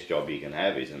like the best job you can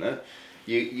have, isn't it?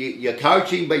 You're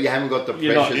coaching, but you haven't got the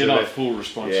pressures. You're not full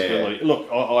responsibility.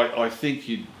 Look, I think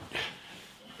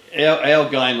our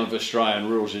game of Australian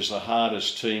rules is the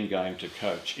hardest team game to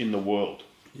coach in the world.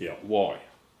 Why?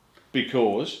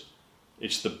 Because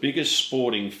It's the biggest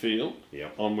sporting field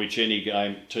Yep. on which any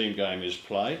team game is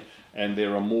played, and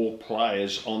there are more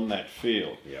players on that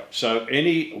field. Yep. So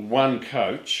any one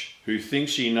coach who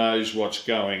thinks he knows what's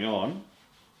going on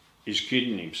is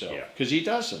kidding himself, because he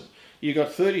doesn't. You've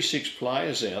got 36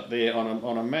 players out there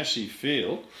on a massive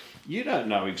field. You don't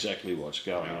know exactly what's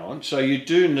going on. So you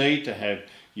do need to have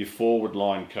your forward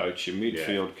line coach, your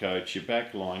midfield coach, your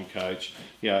back line coach,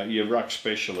 your ruck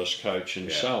specialist coach,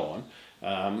 and so on.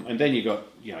 And then you've got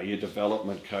your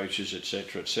development coaches,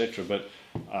 etc., etc. But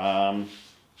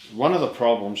one of the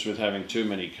problems with having too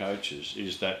many coaches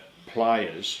is that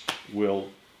players will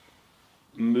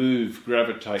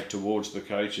gravitate towards the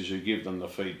coaches who give them the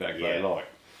feedback they like.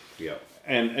 Yeah.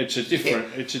 And it's a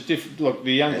different, look,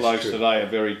 the young blokes today are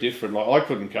very different. Like, I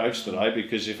couldn't coach today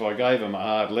because if I gave them a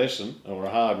hard lesson or a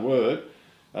hard word,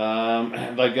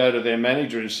 they'd go to their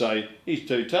manager and say, he's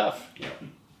too tough.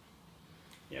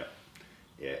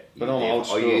 Yeah. But I'm old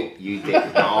school.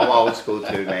 I'm old school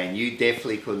too, man. You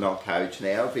definitely could not coach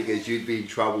now because you'd be in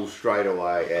trouble straight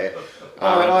away.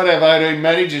 I'd have 18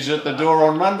 managers at the door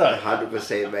on Monday.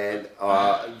 100%, man.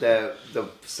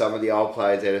 Some of the old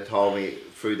players that have told me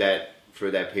through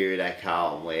that period at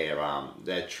Carlton where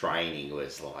their training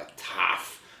was like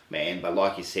tough, man. But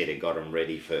like you said, it got them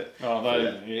ready for.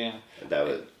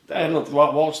 And look,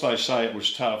 whilst they say it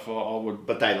was tough, I would.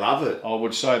 But they love it. I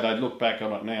would say they'd look back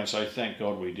on it now and say, "Thank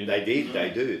God we did." They did. They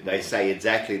do. They say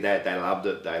exactly that. They loved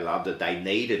it. They loved it. They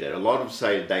needed it. A lot of them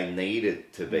say they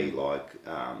needed to be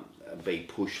be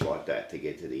pushed like that to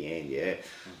get to the end. Yeah.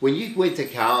 When you went to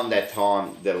Carlton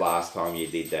the last time you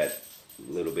did that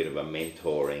little bit of a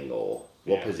mentoring or.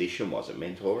 What position was it?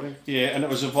 Mentoring? Yeah, and it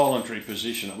was a voluntary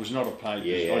position. It was not a paid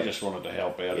position. I just wanted to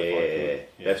help out if I could.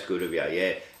 Yeah, that's good of you.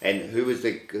 Yeah, and who was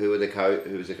the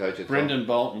coach at Brendan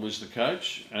Bolton was the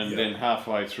coach, and then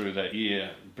halfway through that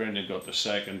year, Brendan got the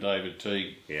sack, and David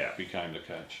Teague became the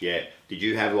coach. Yeah. Did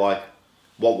you have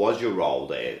what was your role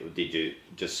there? Did you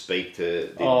just speak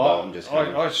to? Bolton just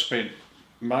I spent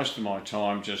most of my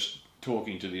time just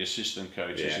talking to the assistant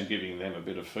coaches and giving them a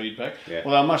bit of feedback. Yeah.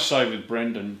 Well, I must say with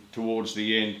Brendan, towards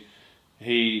the end,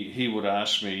 he would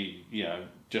ask me,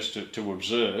 just to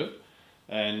observe,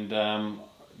 and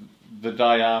the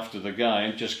day after the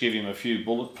game, just give him a few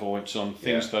bullet points on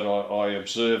things that I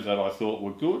observed that I thought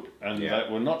were good and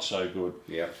that were not so good.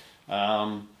 Yeah.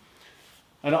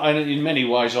 And in many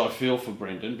ways I feel for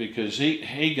Brendan because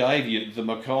he gave you the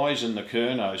Mackays and the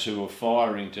Curnows who are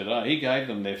firing today, he gave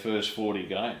them their first 40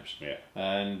 games. Yeah.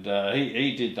 And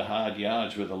he did the hard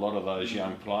yards with a lot of those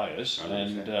young players.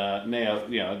 100%. And now,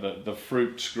 the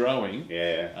fruit's growing.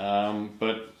 Yeah.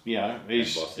 But,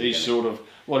 he's sort of,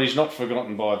 he's not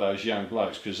forgotten by those young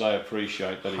blokes because they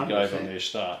appreciate that he 100%. Gave them their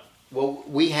start. Well,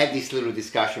 we had this little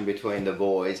discussion between the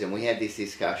boys, and we had this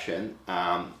discussion,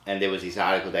 and there was this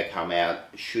article that came out,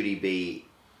 should he be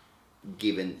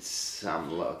given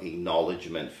some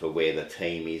acknowledgement for where the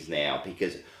team is now?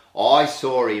 Because I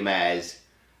saw him as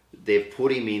they've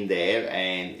put him in there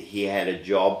and he had a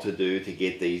job to do to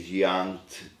get these young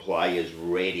players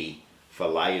ready for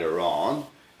later on,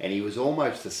 and he was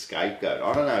almost a scapegoat.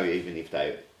 I don't know even if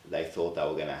they thought they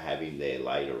were going to have him there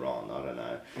later on. I don't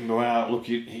know. Well, look,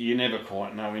 you never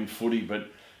quite know in footy, but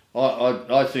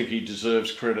I think he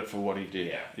deserves credit for what he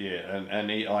did. Yeah.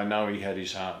 And I know he had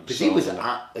his heart. Because he was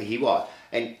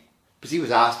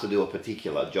asked to do a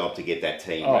particular job to get that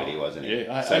team ready, wasn't he?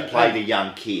 Yeah. So play the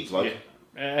young kids.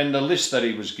 And the list that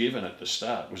he was given at the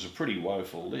start was a pretty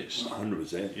woeful list.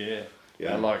 100%. Yeah.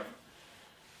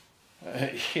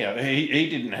 He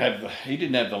didn't have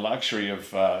the luxury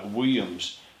of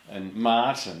Williams and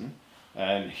Martin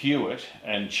and Hewitt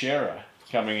and Chera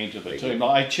coming into the team.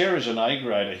 Chera's an A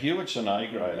grader, Hewitt's an A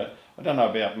grader. I don't know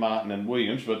about Martin and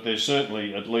Williams, but they're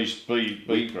certainly at least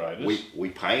B graders. We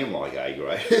pay them like A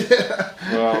graders.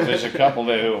 Well, there's a couple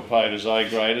there who are paid as A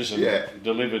graders and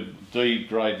delivered D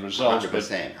grade results.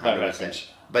 100%.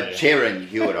 But Chera and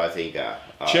Hewitt, I think, are...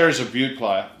 Chera's a beaut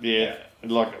player,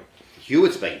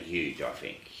 Hewitt's been huge, I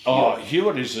think.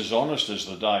 Hewitt is as honest as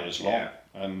the day is long.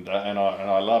 And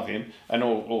I love him, and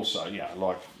also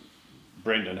like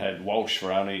Brendan had Walsh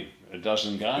for only a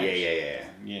dozen games.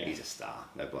 Yeah. He's a star.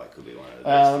 That bloke could be one of the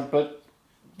best.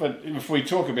 But if we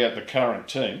talk about the current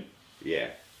team,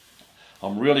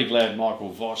 I'm really glad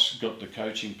Michael Voss got the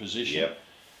coaching position. Yep.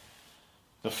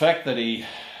 The fact that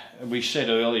we said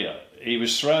earlier, he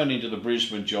was thrown into the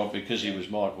Brisbane job because he was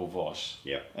Michael Voss.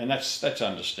 Yep. And that's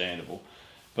understandable,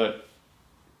 but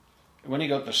when he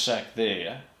got the sack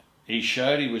there, he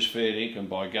showed he was fair income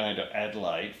by going to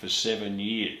Adelaide for 7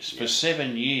 years. For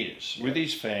 7 years, with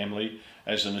his family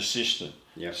as an assistant.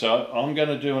 Yep. So I'm going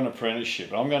to do an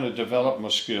apprenticeship. I'm going to develop my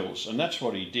skills. And that's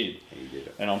what he did. He did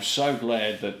it. And I'm so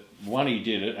glad that, one, he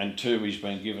did it, and two, he's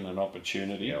been given an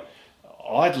opportunity. Yep.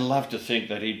 I'd love to think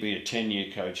that he'd be a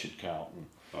 10-year coach at Carlton.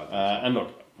 And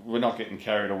look, we're not getting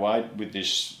carried away with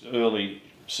this early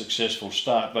successful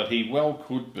start, but he well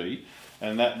could be.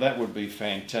 And that would be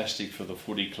fantastic for the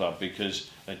footy club, because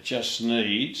it just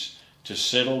needs to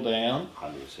settle down.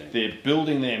 100%. They're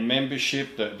building their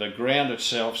membership. The ground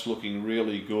itself's looking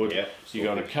really good. Yep, You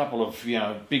got a couple of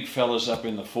big fellas up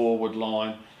in the forward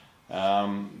line.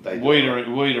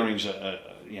 Wiedering's a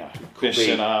best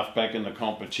centre half back in the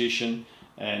competition.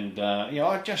 And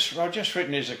I just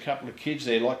reckon there's a couple of kids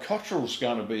there. Like Cottrell's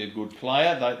going to be a good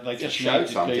player. They just need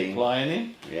to keep playing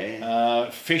him. Yeah.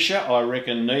 Fisher, I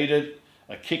reckon, needed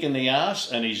a kick in the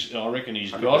arse, and I reckon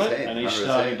he's got it, and he's 100%.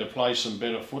 Starting to play some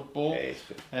better football. Yeah,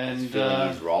 and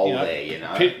his role there,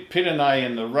 Pitane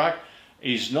in the ruck.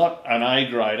 He's not an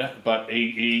A grader, but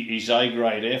he's A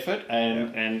grade effort,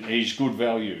 and he's good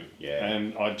value. Yeah.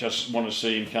 And I just want to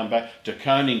see him come back. De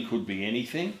Koning could be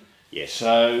anything. Yes.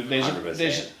 So there's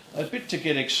a bit to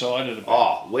get excited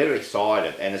about. Oh, we're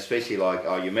excited, and especially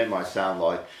you met my son.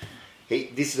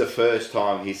 This is the first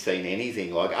time he's seen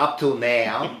anything. Up till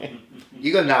now,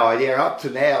 you got no idea. Up to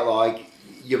now,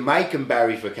 you make him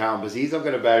barry for Carlton, because he's not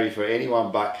going to barry for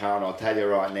anyone but Carlton, I'll tell you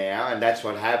right now. And that's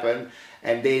what happened.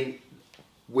 And then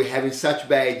we're having such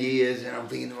bad years, and I'm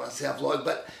thinking to myself,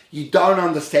 but you don't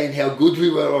understand how good we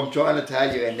were. I'm trying to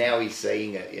tell you, and now he's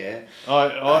seeing it. Yeah.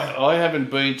 I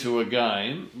haven't been to a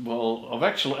game. Well, I've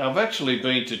actually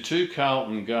been to 2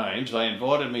 Carlton games. They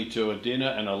invited me to a dinner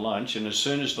and a lunch, and as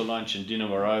soon as the lunch and dinner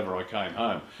were over, I came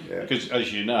home. Because,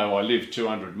 as you know, I live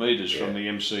 200 metres from the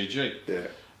MCG. Yeah.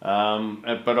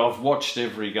 But I've watched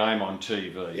every game on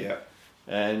TV. Yeah.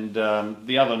 And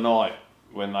the other night,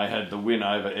 when they had the win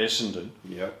over Essendon,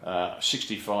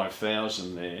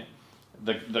 65,000 there,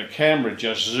 the camera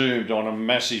just zoomed on a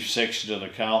massive section of the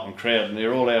Carlton crowd, and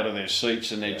they're all out of their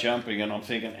seats and they're jumping, and I'm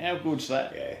thinking, how good's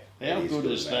that? Yeah, how good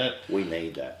is that? We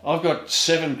need that. I've got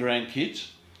 7 grandkids.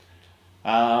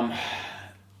 One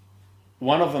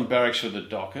of them barracks for the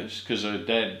Dockers, because her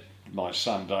dad, my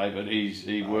son David,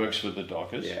 he works for the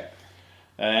Dockers. Yeah.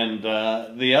 And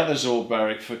the others all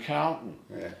barrack for Carlton.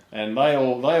 Yeah. And they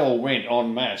all went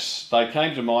en masse. They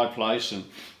came to my place, and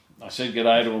I said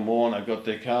g'day to them all, and they got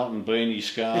their Carlton beanie,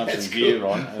 scarves and gear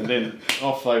on, and then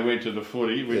off they went to the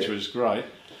footy, which was great.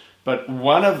 But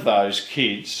one of those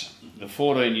kids, the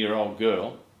 14-year-old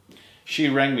girl, she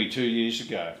rang me 2 years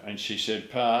ago, and she said,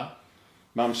 Pa,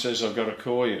 Mum says I've got to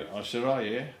call you. I said, oh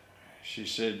yeah? She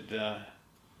said,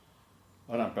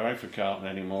 I don't barrack for Carlton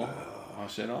anymore. I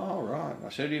said, oh, right. I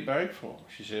said, who do you barrack for?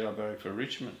 She said, I barrack for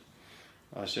Richmond.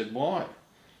 I said, why?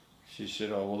 She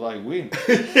said, oh, well, they win.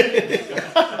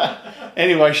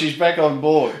 Anyway, she's back on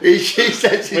board, which is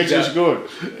good.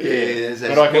 Yeah,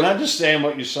 but I can understand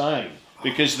what you're saying,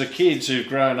 because the kids who've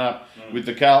grown up with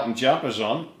the Carlton jumpers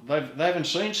on, they haven't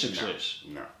seen success.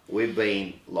 No. We've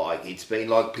been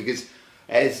because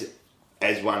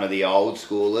as one of the old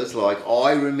schoolers,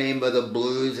 I remember the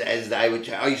Blues as they were.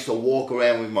 I used to walk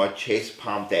around with my chest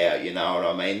pumped out. You know what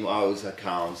I mean? I was a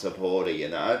Carlton supporter,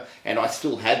 and I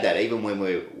still had that even when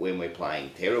we're playing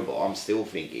terrible. I'm still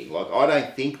thinking I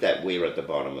don't think that we're at the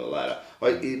bottom of the ladder.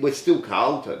 We're still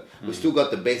Carlton. We've still got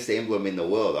the best emblem in the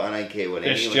world. I don't care what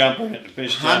anyone.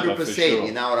 Best jumper, 100%. Sure.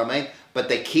 You know what I mean? But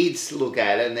the kids look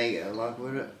at it and they go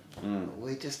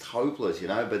we're just hopeless,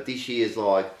 But this year's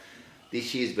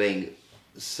been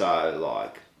so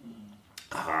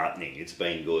heartening. It's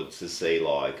been good to see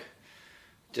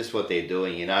just what they're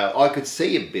doing. I could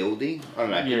see a building. I don't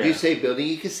know. Could you see a building?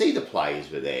 You could see the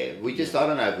players were there. We just I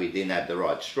don't know if we didn't have the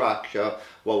right structure.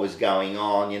 What was going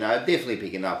on? Definitely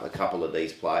picking up a couple of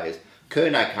these players.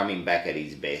 Curnow coming back at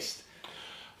his best.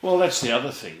 Well, that's the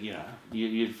other thing.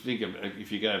 You think of,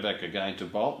 if you go back again to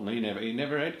Bolton, he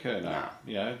never had Curnow.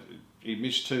 No. He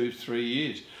missed 2-3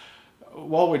 years.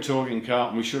 While we're talking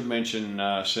Carlton, we should mention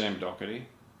Sam Docherty.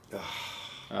 He's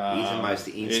the most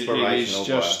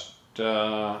inspirational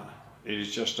player. It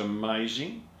is just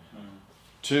amazing.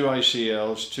 2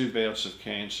 ACLs, 2 bouts of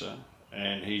cancer,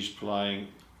 and he's playing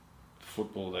the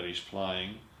football that he's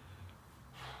playing.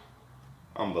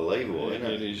 Unbelievable, isn't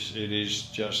it? It is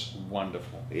just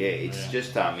wonderful. Yeah, it's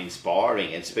just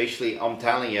inspiring, especially, I'm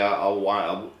telling you,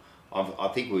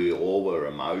 I think we all were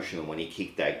emotional when he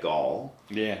kicked that goal.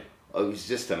 Yeah. It was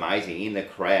just amazing. In the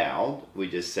crowd, we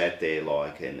just sat there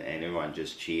and everyone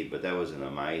just cheered, but that was an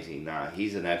amazing,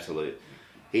 he's an absolute,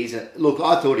 look,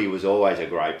 I thought he was always a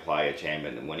great player,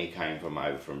 champion, and when he came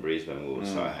over from Brisbane, we were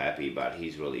so happy, but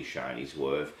he's really shown his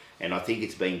worth, and I think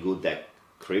it's been good that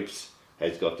Cripps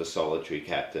has got the solitary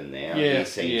captain now. Yeah, he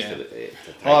seems to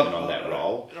take on that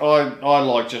role. I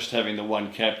like just having the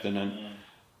one captain, and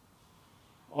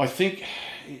I think,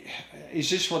 is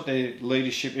this what their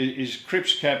leadership is?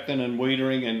 Cripps captain and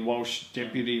Wiedering and Walsh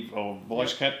deputy or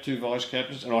two vice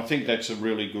captains, and I think that's a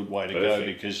really good way to go,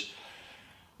 because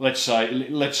let's say,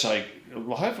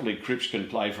 well, hopefully Cripps can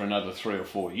play for another 3 or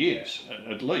 4 years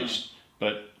at least.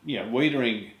 But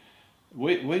Wiedering's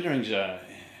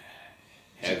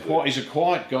he's a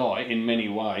quiet guy in many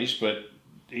ways, but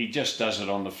he just does it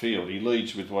on the field. He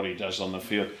leads with what he does on the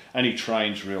field, and he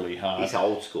trains really hard. He's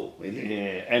old school, isn't he?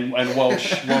 Yeah, and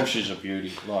Walsh is a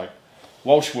beauty. Like,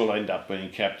 Walsh will end up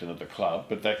being captain of the club,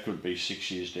 but that could be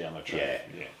 6 years down the track.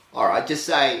 Yeah. All right, just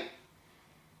say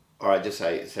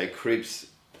Cripps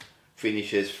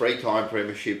finishes three-time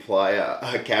premiership player,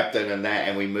 a captain,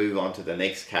 and we move on to the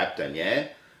next captain. Yeah.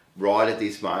 Right at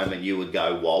this moment, you would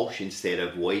go Walsh instead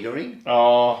of Wiedering.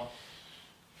 Oh.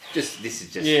 This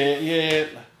is just. Yeah.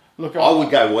 Look, I would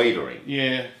go Wiedering.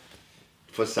 Yeah.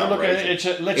 For some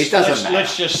reason.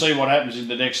 Let's just see what happens in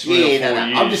the next 3 or 4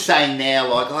 years. I'm just saying now,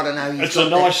 like, I don't know. It's a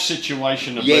nice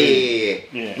situation to be in.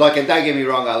 Yeah. Like, and don't get me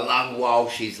wrong, I love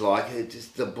Walsh. He's like,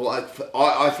 just the bloke.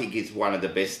 I think it's one of the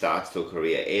best starts to a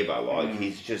career ever. Like,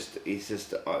 he's just,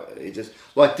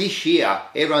 like this year,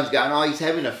 everyone's going, oh, he's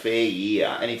having a fair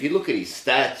year. And if you look at his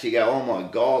stats, you go, oh my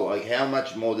God, like, how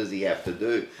much more does he have to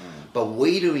do? But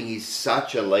Wiedering is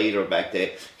such a leader back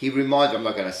there. He reminds, I'm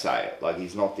not going to say it, like,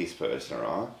 he's not this person,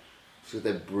 right? So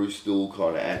that Bruce Dool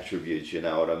kind of attributes, you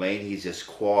know what I mean? He's just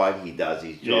quiet, he does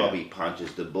his job, he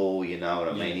punches the ball, you know what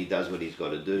I mean? He does what he's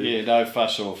got to do. Yeah, no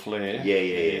fuss or flair.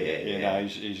 Yeah. No,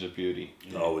 he's a beauty.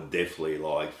 I would definitely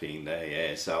like thing there,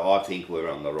 yeah. So I think we're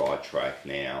on the right track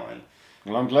now. And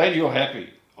well, I'm glad you're happy.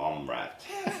 I'm wrapped.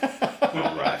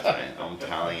 I'm wrapped, man. I'm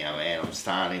telling you, man, I'm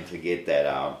starting to get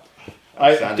that...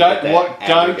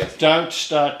 Don't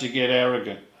start to get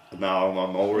arrogant. No,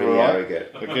 I'm already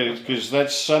arrogant. Because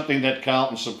that's something that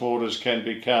Carlton supporters can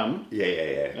become. Yeah.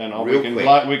 And we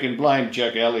can blame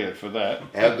Jack Elliott for that.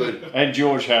 How good? And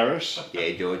George Harris.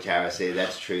 Yeah, George Harris, yeah,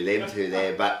 that's true. Them two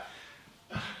there. But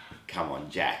come on,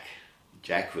 Jack.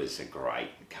 Jack was a great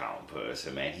Carlton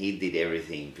person, man. He did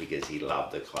everything because he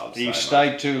loved the club so much. He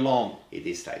stayed too long. He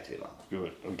did stay too long.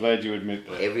 Good. I'm glad you admit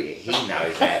that. He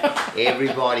knows that.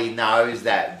 Everybody knows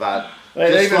that, but...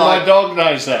 Even my dog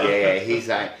knows that. Yeah, he's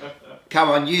like, come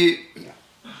on, you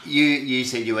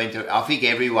said you went to... I think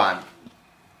everyone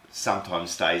sometimes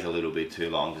stays a little bit too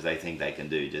long because they think they can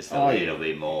do just a little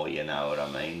bit more, you know what I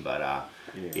mean? But,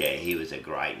 he was a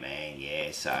great man,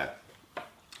 yeah, so...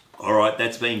 All right,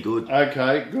 that's been good.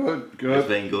 Okay, good. It's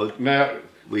been good. Now,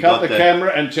 cut the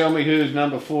camera and tell me who's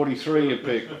number 43 you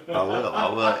picked. I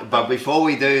will. But before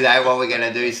we do that, what we're going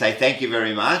to do is say thank you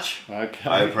very much. Okay.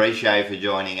 I appreciate you for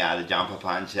joining the Jumper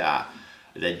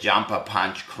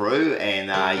Punch crew. And,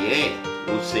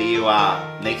 we'll see you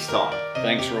next time.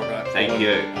 Thanks, Robert. Thank you.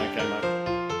 Okay, mate.